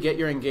after we get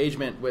your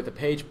engagement with a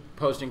page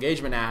post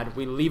engagement ad,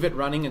 we leave it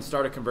running and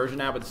start a conversion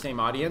ad with the same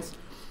audience.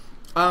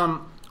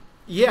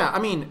 Yeah, I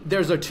mean,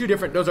 those are two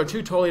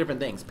totally different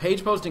things.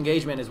 Page post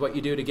engagement is what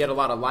you do to get a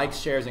lot of likes,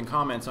 shares, and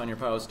comments on your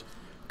post.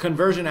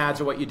 Conversion ads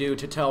are what you do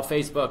to tell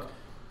Facebook,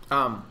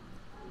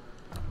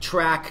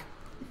 track,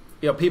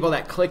 people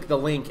that click the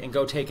link and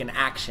go take an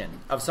action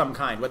of some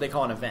kind, what they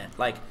call an event.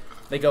 Like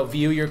they go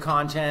view your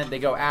content, they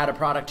go add a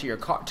product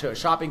to a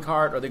shopping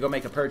cart, or they go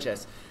make a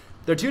purchase.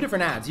 They're two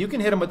different ads. You can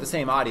hit them with the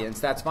same audience,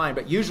 that's fine,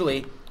 but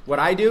usually what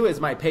I do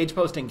is my page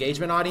post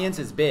engagement audience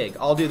is big.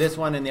 I'll do this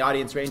one in the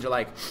audience range of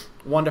like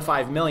 1 to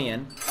 5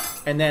 million,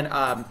 and then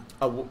a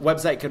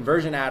website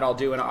conversion ad I'll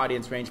do in an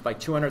audience range of like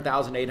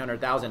 200,000,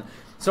 800,000.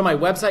 So my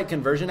website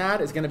conversion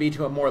ad is going to be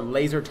to a more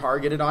laser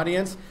targeted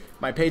audience.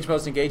 My page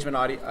post engagement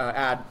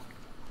ad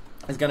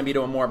is going to be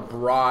to a more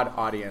broad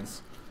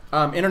audience.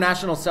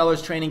 International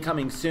sellers training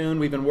coming soon.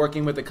 We've been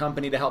working with the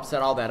company to help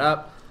set all that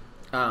up.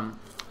 So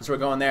we're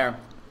going there.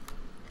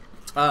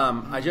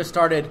 I just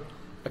started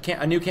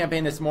a new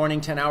campaign this morning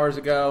 10 hours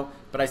ago,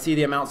 but I see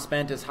the amount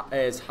spent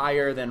is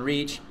higher than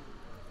reach.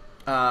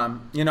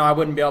 I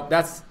wouldn't be able,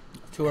 that's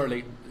too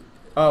early.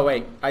 Oh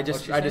wait, I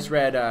just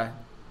read yeah.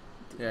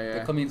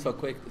 They're coming in so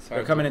quick. Sorry.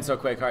 They're coming in so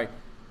quick. All right.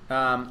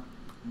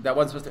 That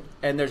wasn't supposed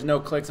to, and there's no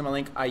clicks on my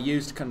link. I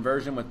used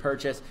conversion with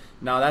purchase.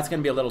 Now that's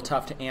going to be a little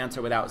tough to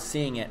answer without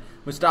seeing it.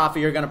 Mustafa,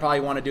 you're going to probably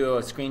want to do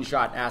a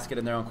screenshot, ask it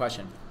in their own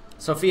question.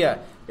 Sophia,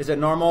 is it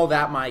normal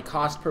that my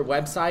cost per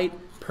website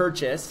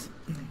purchase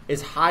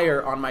is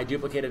higher on my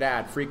duplicated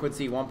ad?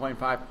 Frequency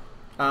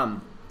 1.5.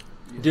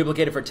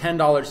 Duplicated for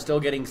 $10, still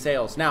getting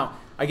sales. Now,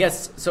 I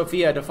guess,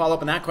 Sophia, to follow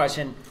up on that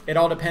question, it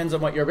all depends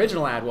on what your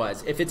original ad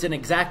was. If it's an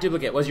exact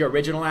duplicate, was your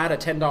original ad a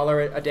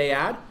 $10 a day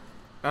ad?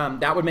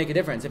 That would make a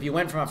difference. If you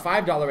went from a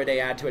 $5 a day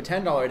ad to a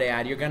 $10 a day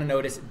ad, you're going to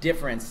notice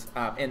difference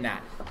in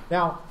that.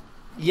 Now,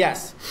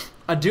 yes,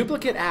 a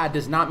duplicate ad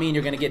does not mean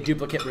you're going to get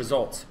duplicate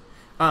results.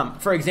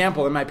 For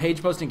example, in my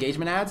page post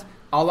engagement ads,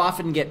 I'll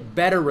often get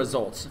better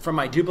results from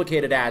my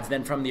duplicated ads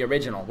than from the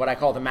original, what I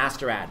call the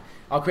master ad.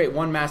 I'll create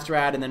one master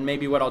ad, and then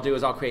maybe what I'll do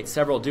is I'll create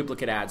several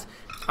duplicate ads.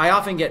 I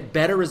often get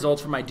better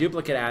results from my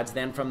duplicate ads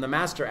than from the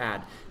master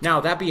ad. Now,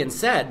 that being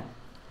said,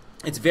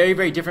 it's very,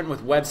 very different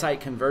with website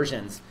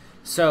conversions.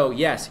 So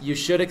yes, you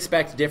should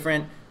expect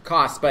different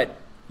costs, but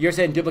you're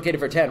saying duplicated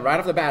for 10. Right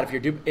off the bat,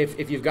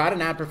 if you've got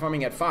an ad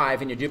performing at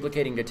 5 and you're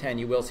duplicating to 10,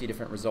 you will see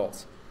different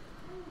results.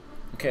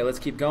 Okay, let's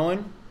keep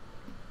going.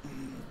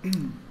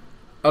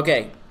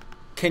 Okay,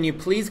 can you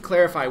please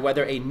clarify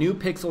whether a new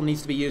pixel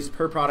needs to be used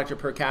per product or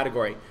per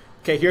category?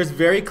 Okay, here's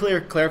very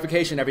clear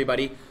clarification,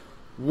 everybody.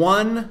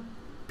 1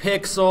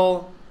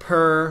 pixel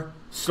per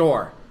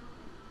store.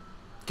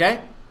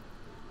 Okay?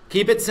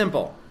 Keep it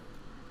simple.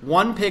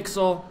 1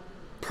 pixel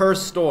per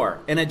store.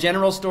 In a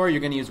general store, you're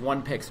going to use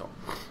 1 pixel.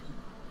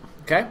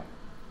 Okay?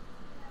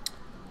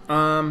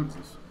 Why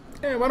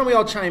don't we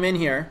all chime in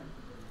here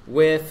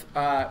with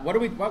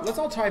let's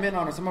all chime in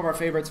on some of our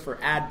favorites for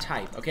ad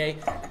type. Okay?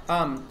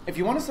 If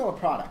you want to sell a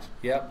product,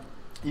 yep,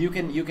 you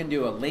can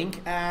do a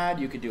link ad,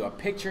 you could do a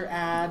picture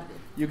ad,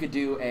 You could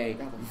do a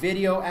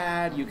video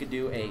ad. You could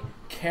do a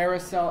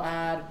carousel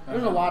ad.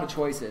 There's a lot of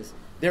choices.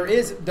 There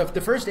is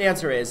the first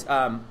answer is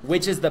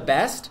which is the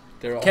best?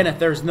 Kenneth,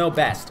 there's no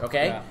best.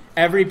 Okay,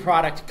 every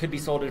product could be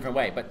sold a different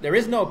way, but there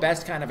is no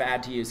best kind of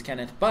ad to use,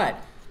 Kenneth. But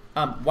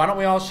why don't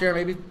we all share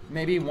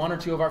maybe one or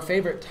two of our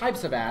favorite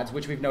types of ads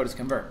which we've noticed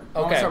convert?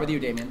 I'll start with you,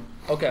 Damien.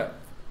 Okay,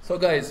 so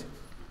guys,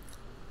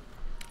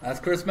 as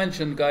Chris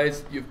mentioned,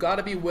 guys, you've got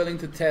to be willing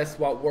to test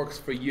what works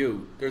for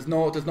you. There's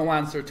no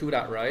answer to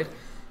that, right?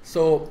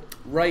 So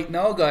right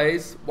now,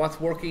 guys, what's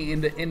working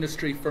in the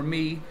industry for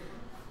me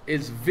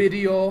is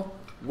video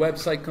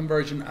website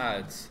conversion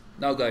ads.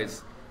 Now,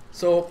 guys,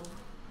 so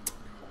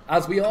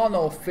as we all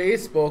know,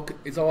 Facebook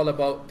is all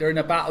about, they're in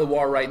a battle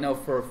war right now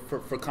for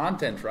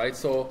content, right?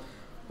 So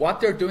what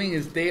they're doing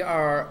is they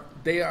are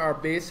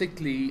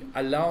basically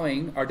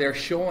allowing, or they're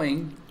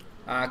showing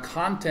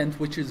content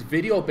which is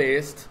video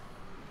based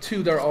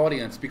to their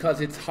audience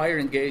because it's higher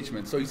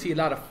engagement. So you see a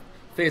lot of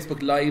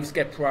Facebook Lives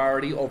get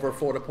priority over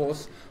photo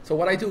posts. So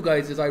what I do,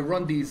 guys, is I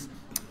run these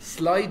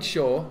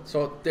slideshow.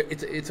 So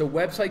it's a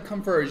website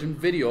conversion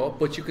video,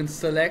 but you can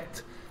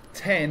select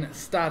 10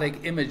 static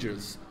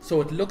images, so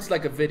it looks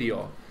like a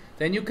video.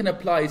 Then you can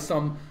apply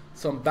some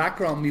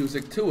background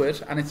music to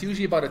it, and it's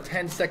usually about a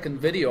 10-second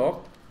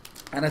video,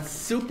 and it's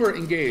super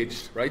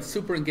engaged, right?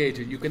 Super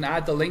engaging. You can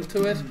add the link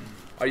to it,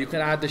 or you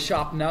can add the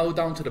shop now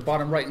down to the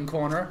bottom right hand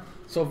corner.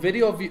 So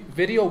video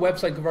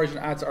website conversion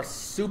ads are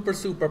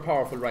super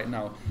powerful right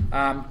now.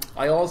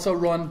 I also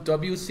run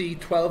WC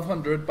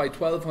 1200 by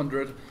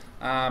 1200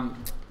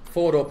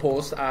 photo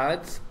post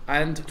ads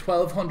and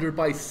 1200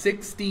 by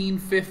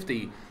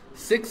 1650.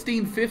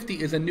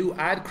 1650 is a new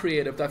ad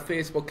creative that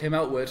Facebook came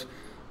out with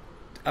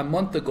a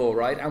month ago,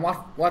 right? And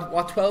what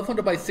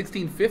 1200 by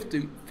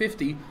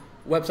 1650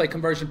 website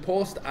conversion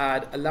post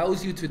ad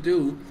allows you to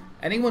do,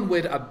 anyone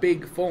with a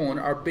big phone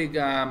or big,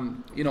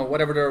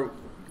 whatever they're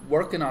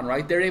working on,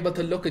 right? They're able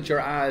to look at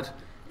your ad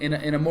in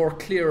a more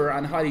clearer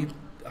and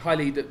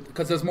highly,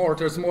 because there's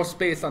more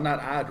space on that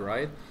ad,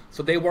 right?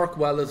 So they work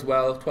well as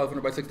well,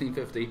 1200 by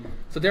 1650.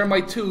 So they're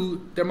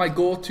my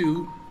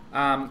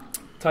go-to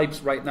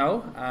types right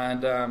now.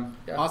 And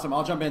Awesome.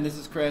 I'll jump in. This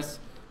is Chris.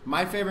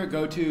 My favorite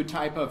go-to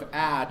type of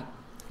ad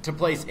to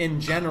place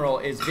in general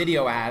is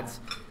video ads.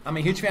 I'm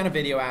a huge fan of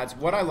video ads.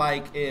 What I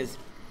like is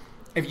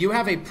if you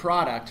have a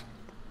product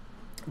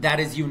that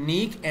is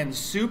unique and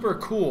super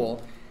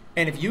cool,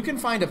 and if you can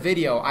find a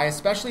video, I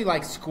especially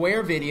like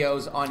square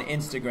videos on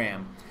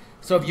Instagram.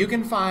 So if you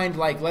can find,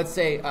 like, let's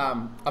say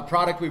a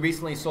product we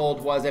recently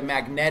sold was a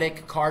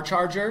magnetic car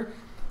charger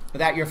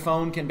that your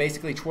phone can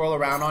basically twirl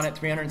around on at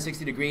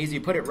 360 degrees.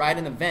 You put it right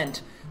in the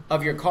vent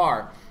of your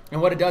car,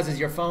 and what it does is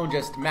your phone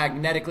just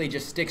magnetically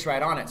just sticks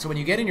right on it. So when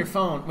you get in your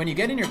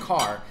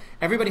car,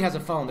 everybody has a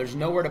phone. There's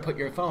nowhere to put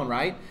your phone,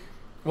 right?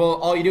 Well,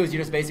 all you do is you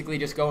just basically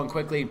just go and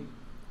quickly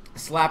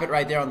slap it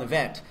right there on the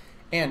vent.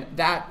 And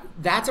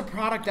that's a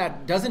product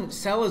that doesn't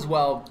sell as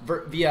well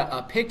via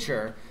a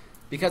picture,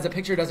 because a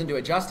picture doesn't do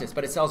it justice,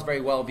 but it sells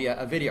very well via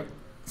a video.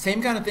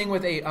 Same kind of thing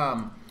with a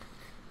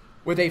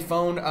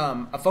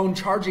phone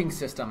charging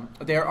system.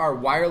 There are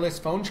wireless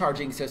phone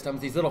charging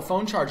systems, these little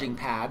phone charging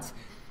pads,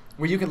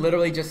 where you can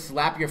literally just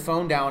slap your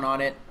phone down on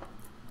it,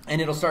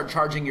 and it'll start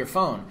charging your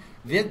phone.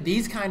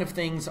 These kind of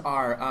things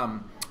are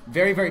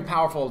very, very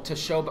powerful to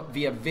show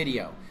via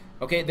video.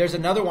 Okay, there's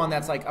another one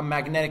that's like a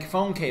magnetic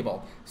phone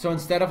cable. So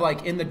instead of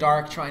like in the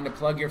dark trying to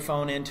plug your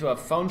phone into a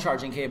phone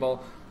charging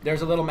cable,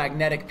 there's a little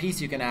magnetic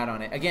piece you can add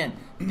on it. Again,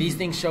 these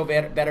things show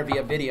better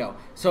via video.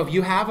 So if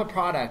you have a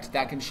product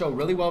that can show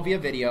really well via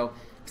video,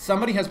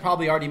 somebody has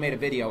probably already made a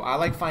video. I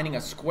like finding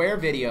a square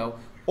video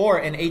or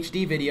an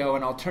HD video,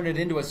 and I'll turn it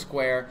into a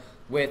square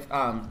with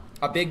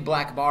a big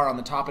black bar on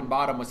the top and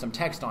bottom with some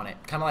text on it,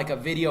 kind of like a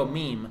video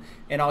meme,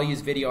 and I'll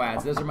use video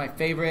ads. Those are my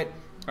favorite.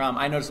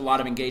 I notice a lot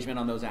of engagement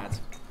on those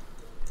ads.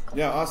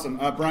 Yeah, awesome.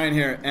 Brian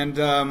here. And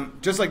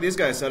just like these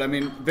guys said, I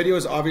mean, video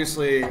is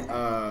obviously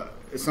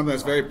is something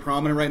that's very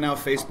prominent right now.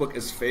 Facebook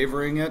is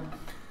favoring it.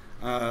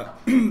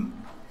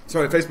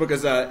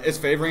 Facebook is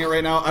favoring it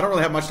right now. I don't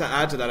really have much to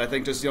add to that. I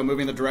think just moving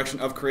in the direction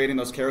of creating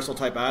those carousel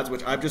type ads,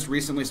 which I've just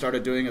recently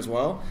started doing as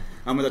well.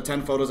 With the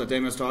 10 photos that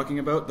Damien was talking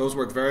about, those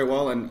work very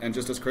well. And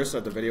just as Chris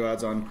said, the video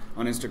ads on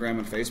Instagram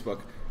and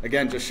Facebook,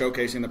 again, just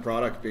showcasing the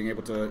product, being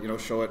able to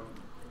show it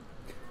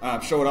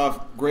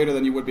off greater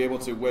than you would be able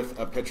to with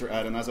a picture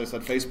ad. And as I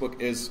said, Facebook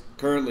is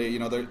currently,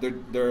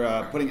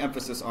 they're putting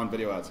emphasis on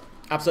video ads.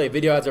 Absolutely,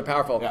 video ads are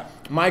powerful. Yeah.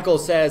 Michael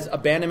says,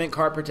 abandonment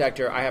cart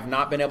protector. I have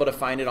not been able to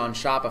find it on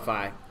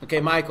Shopify.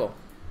 Okay, Michael,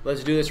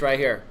 let's do this right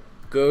here.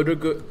 Go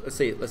to let's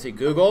see,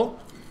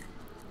 Google,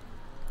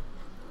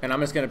 and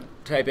I'm just going to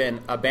type in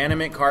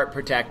abandonment cart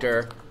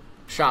protector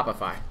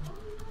Shopify.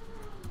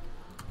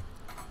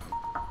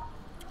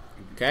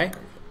 Okay,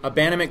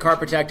 abandonment cart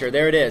protector.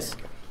 There it is.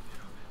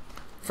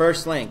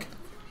 First link.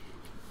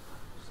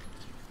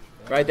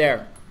 Right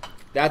there.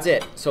 That's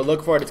it. So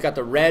look for it. It's got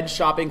the red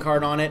shopping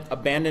cart on it,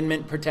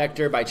 Abandonment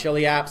Protector by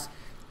Chili Apps.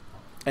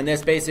 And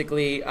this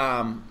basically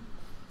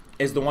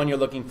is the one you're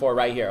looking for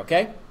right here,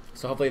 okay?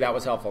 So hopefully that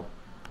was helpful.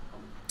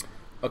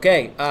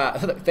 Okay,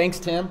 thanks,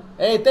 Tim.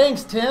 Hey,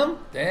 thanks, Tim.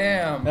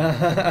 Damn.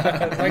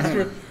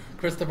 Thanks,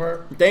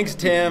 Christopher. Thanks,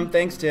 Tim.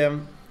 Thanks,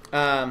 Tim.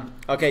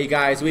 Okay, you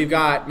guys, we've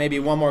got maybe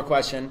one more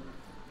question.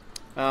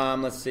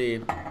 Let's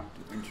see.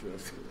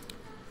 Interesting.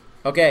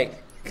 Okay.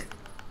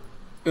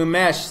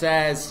 Umesh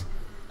says,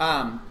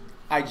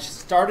 I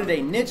started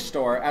a niche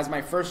store as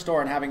my first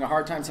store and having a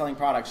hard time selling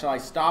products. Shall I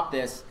stop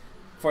this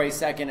for a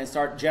second and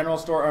start general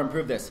store or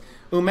improve this?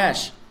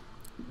 Umesh,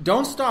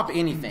 don't stop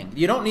anything.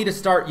 You don't need to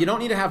start. You don't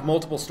need to have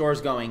multiple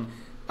stores going.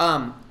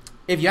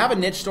 If you have a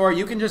niche store,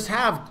 you can just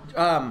have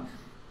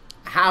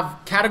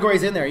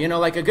categories in there. You know,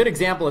 like a good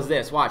example is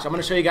this. Watch, I'm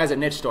going to show you guys a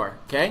niche store.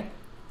 Okay,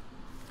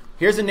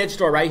 here's a niche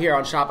store right here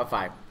on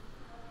Shopify.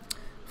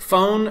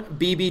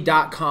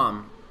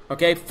 PhoneBB.com.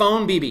 Okay,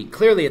 PhoneBB.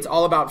 Clearly, it's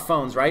all about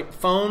phones, right?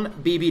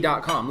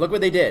 PhoneBB.com. Look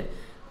what they did.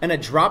 In a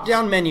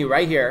drop-down menu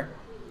right here,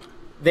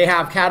 they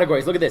have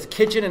categories. Look at this: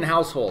 kitchen and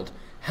household,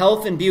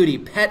 health and beauty,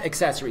 pet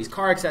accessories,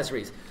 car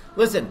accessories.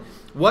 Listen,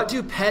 what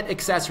do pet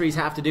accessories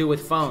have to do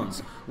with phones?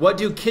 What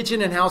do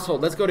kitchen and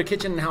household? Let's go to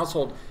kitchen and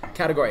household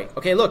category.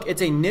 Okay, look,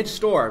 it's a niche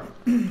store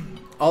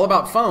all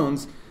about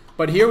phones,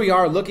 but here we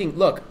are looking,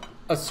 look,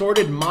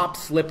 assorted mop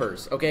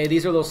slippers. Okay,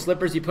 these are those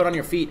slippers you put on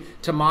your feet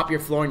to mop your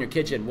floor in your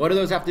kitchen. What do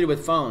those have to do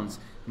with phones?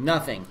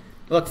 Nothing.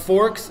 Look,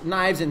 forks,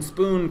 knives, and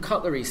spoon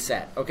cutlery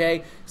set.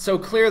 Okay, so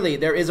clearly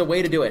there is a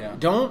way to do it. Yeah.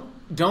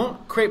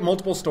 Don't create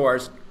multiple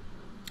stores.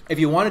 If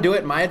you want to do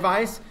it, my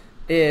advice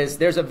is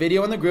there's a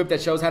video in the group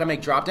that shows how to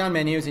make drop-down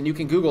menus, and you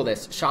can Google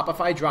this,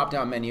 Shopify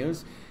drop-down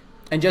menus,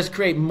 and just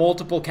create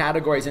multiple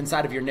categories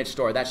inside of your niche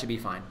store. That should be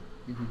fine.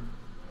 Mm-hmm.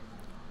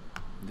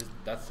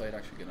 That site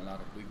actually getting a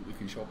lot of, we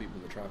can show people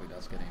the traffic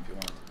that's getting if you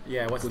want.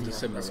 Yeah, what's the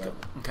similar web?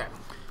 Okay.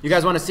 You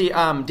guys want to see,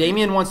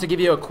 Damien wants to give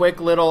you a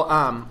quick little...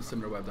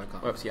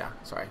 similarweb.com. Whoops, yeah,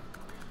 sorry.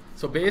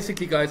 So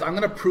basically, guys, I'm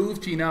going to prove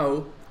to you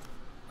now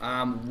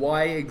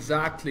why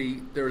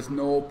exactly there's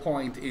no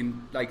point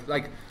in,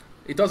 like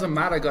it doesn't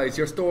matter, guys,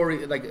 your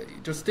story,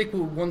 like, just stick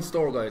with one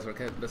store, guys,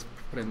 okay? Let's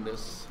put in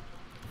this,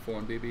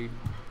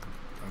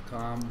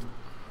 PhoneBB.com.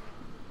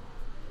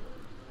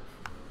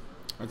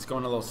 It's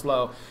going a little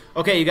slow.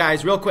 Okay, you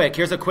guys, real quick,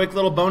 here's a quick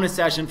little bonus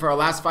session for our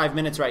last 5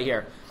 minutes right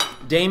here.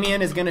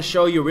 Damien is going to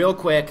show you real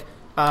quick.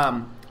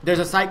 There's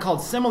a site called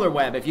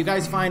SimilarWeb. If you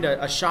guys find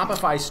a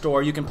Shopify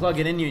store, you can plug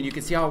it in and you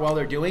can see how well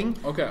they're doing.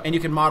 Okay. And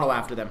you can model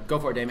after them. Go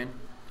for it, Damien.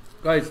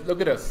 Guys, look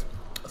at this.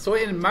 So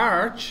in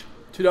March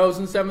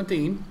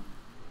 2017,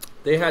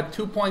 they had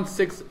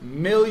 2.6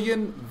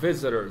 million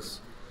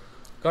visitors.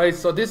 Guys,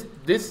 so this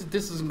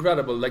is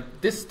incredible.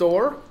 Like this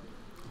store,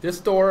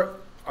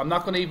 I'm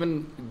not going to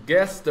even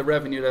guess the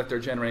revenue that they're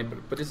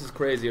generating, but this is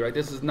crazy, right?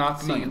 This is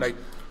not seen like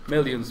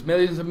millions and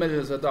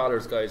millions of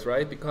dollars, guys,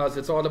 right? Because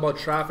it's all about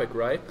traffic,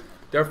 right?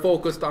 They're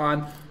focused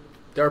on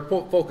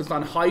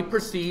high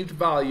perceived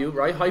value,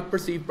 right? High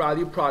perceived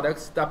value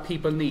products that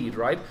people need,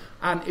 right?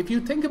 And if you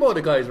think about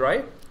it, guys,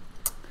 right?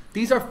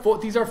 These are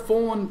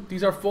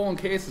phone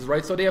cases,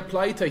 right? So they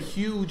apply to a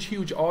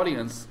huge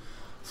audience.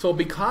 So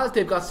because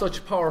they've got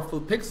such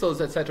powerful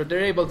pixels, etc., they're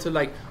able to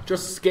like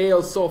just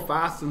scale so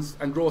fast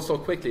and grow so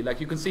quickly.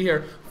 Like you can see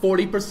here,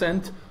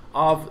 40%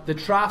 of the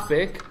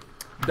traffic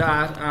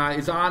that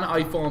is on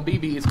iPhone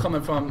BB is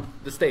coming from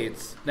the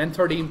States. Then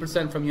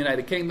 13% from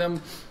United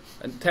Kingdom,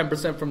 and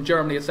 10% from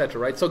Germany, etc.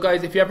 Right? So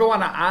guys, if you ever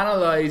want to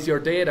analyze your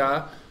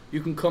data,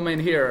 you can come in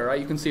here, right?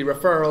 You can see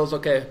referrals.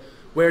 Okay,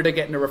 where they're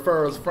getting the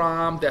referrals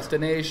from,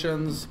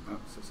 destinations.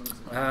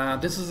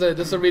 This is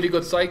a really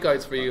good site,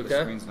 guys, for you.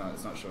 Okay. It's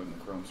not showing the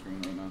Chrome screen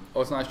right now.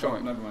 Oh, it's not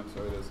showing. Oh, never mind.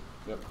 Sorry, it is.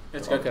 Yep.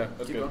 It's okay.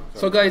 That's good.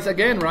 So guys,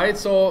 again, right?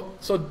 So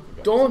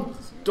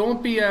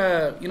don't be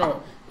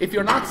if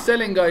you're not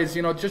selling, guys,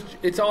 just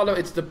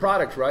it's the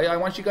product, right? I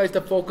want you guys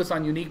to focus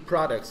on unique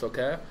products,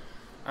 okay?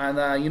 And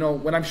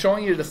when I'm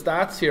showing you the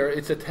stats here,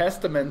 it's a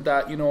testament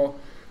that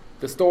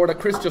the store that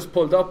Chris just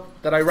pulled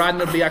up that I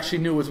randomly actually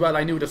knew as well.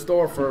 I knew the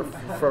store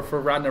for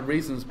random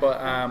reasons, but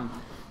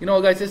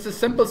guys, it's a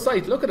simple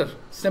site. Look at it,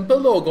 simple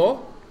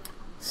logo,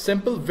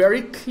 simple,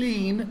 very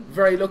clean,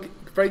 very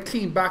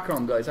clean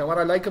background, guys. And what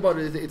I like about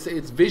it is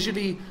it's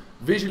visually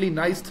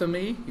nice to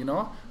me,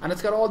 and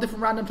it's got all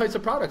different random types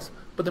of products.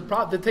 But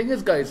the thing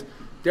is, guys,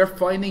 they're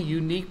finding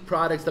unique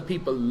products that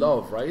people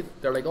love, right?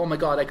 They're like, oh my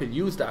God, I could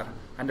use that,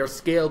 and they're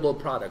scalable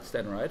products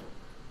then, right?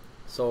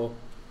 So.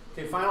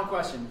 Okay, final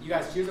question. You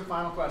guys, choose a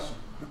final question.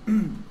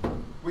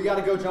 We got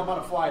to go jump on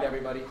a flight,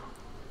 everybody.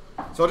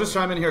 So I'll just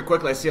chime in here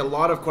quickly. I see a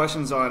lot of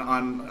questions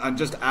on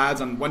just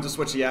ads, on when to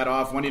switch the ad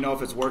off, when do you know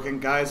if it's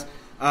working, guys.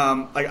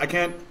 I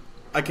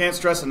can't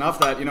stress enough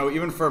that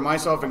even for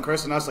myself and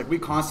Chris and us, like we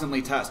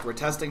constantly test. We're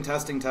testing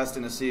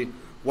to see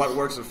what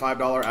works with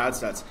 $5 ad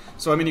sets.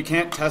 So I mean, you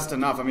can't test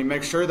enough. I mean,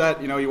 make sure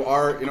that you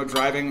are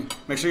driving.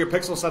 Make sure your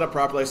pixel's set up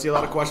properly. I see a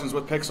lot of questions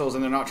with pixels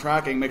and they're not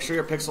tracking. Make sure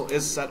your pixel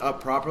is set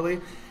up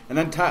properly, and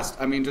then test.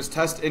 I mean, just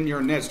test in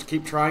your niche.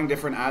 Keep trying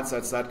different ad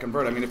sets that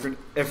convert. I mean,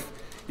 if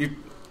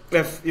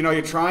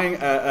you're trying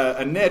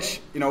a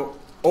niche,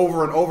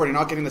 over and over and you're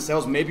not getting the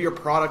sales, maybe your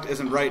product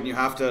isn't right and you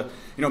have to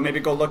maybe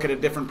go look at a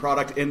different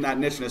product in that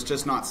niche and it's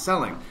just not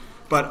selling.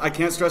 But I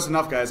can't stress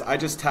enough, guys, I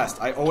just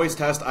test. I always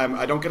test.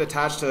 I don't get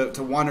attached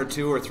to 1 or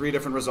 2 or 3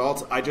 different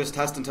results. I just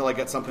test until I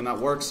get something that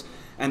works,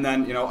 and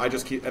then, you know, I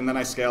just keep, and then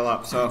I scale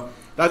up. So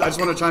I just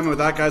want to chime in with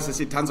that, guys. I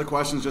see tons of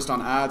questions just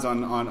on ads,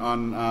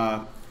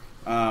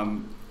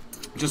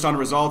 just on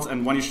results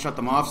and when you should shut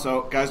them off.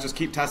 So guys, just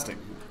keep testing.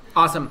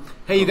 Awesome.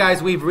 Hey, you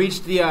guys, we've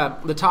reached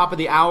the top of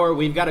the hour.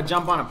 We've got to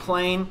jump on a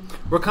plane.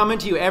 We're coming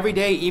to you every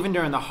day, even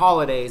during the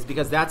holidays,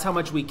 because that's how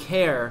much we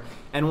care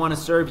and want to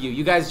serve you.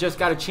 You guys just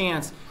got a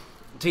chance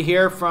to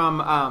hear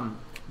from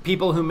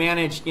people who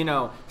manage, you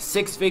know,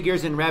 6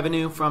 figures in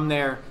revenue from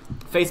their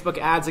Facebook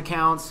ads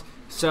accounts.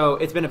 So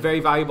it's been a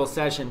very valuable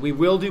session. We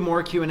will do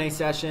more Q&A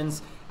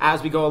sessions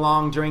as we go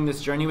along during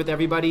this journey with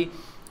everybody.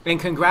 And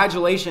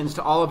congratulations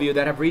to all of you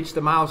that have reached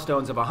the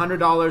milestones of $100,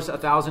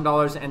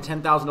 $1,000, and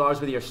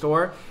 $10,000 with your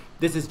store.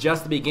 This is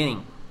just the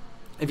beginning.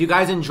 If you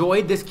guys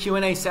enjoyed this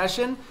Q&A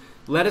session,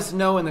 let us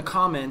know in the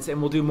comments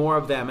and we'll do more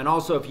of them. And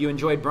also, if you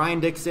enjoyed Brian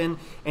Dickson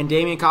and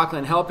Damien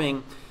Coughlan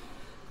helping,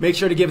 make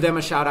sure to give them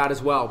a shout out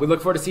as well. We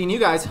look forward to seeing you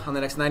guys on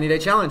the next 90-day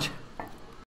challenge.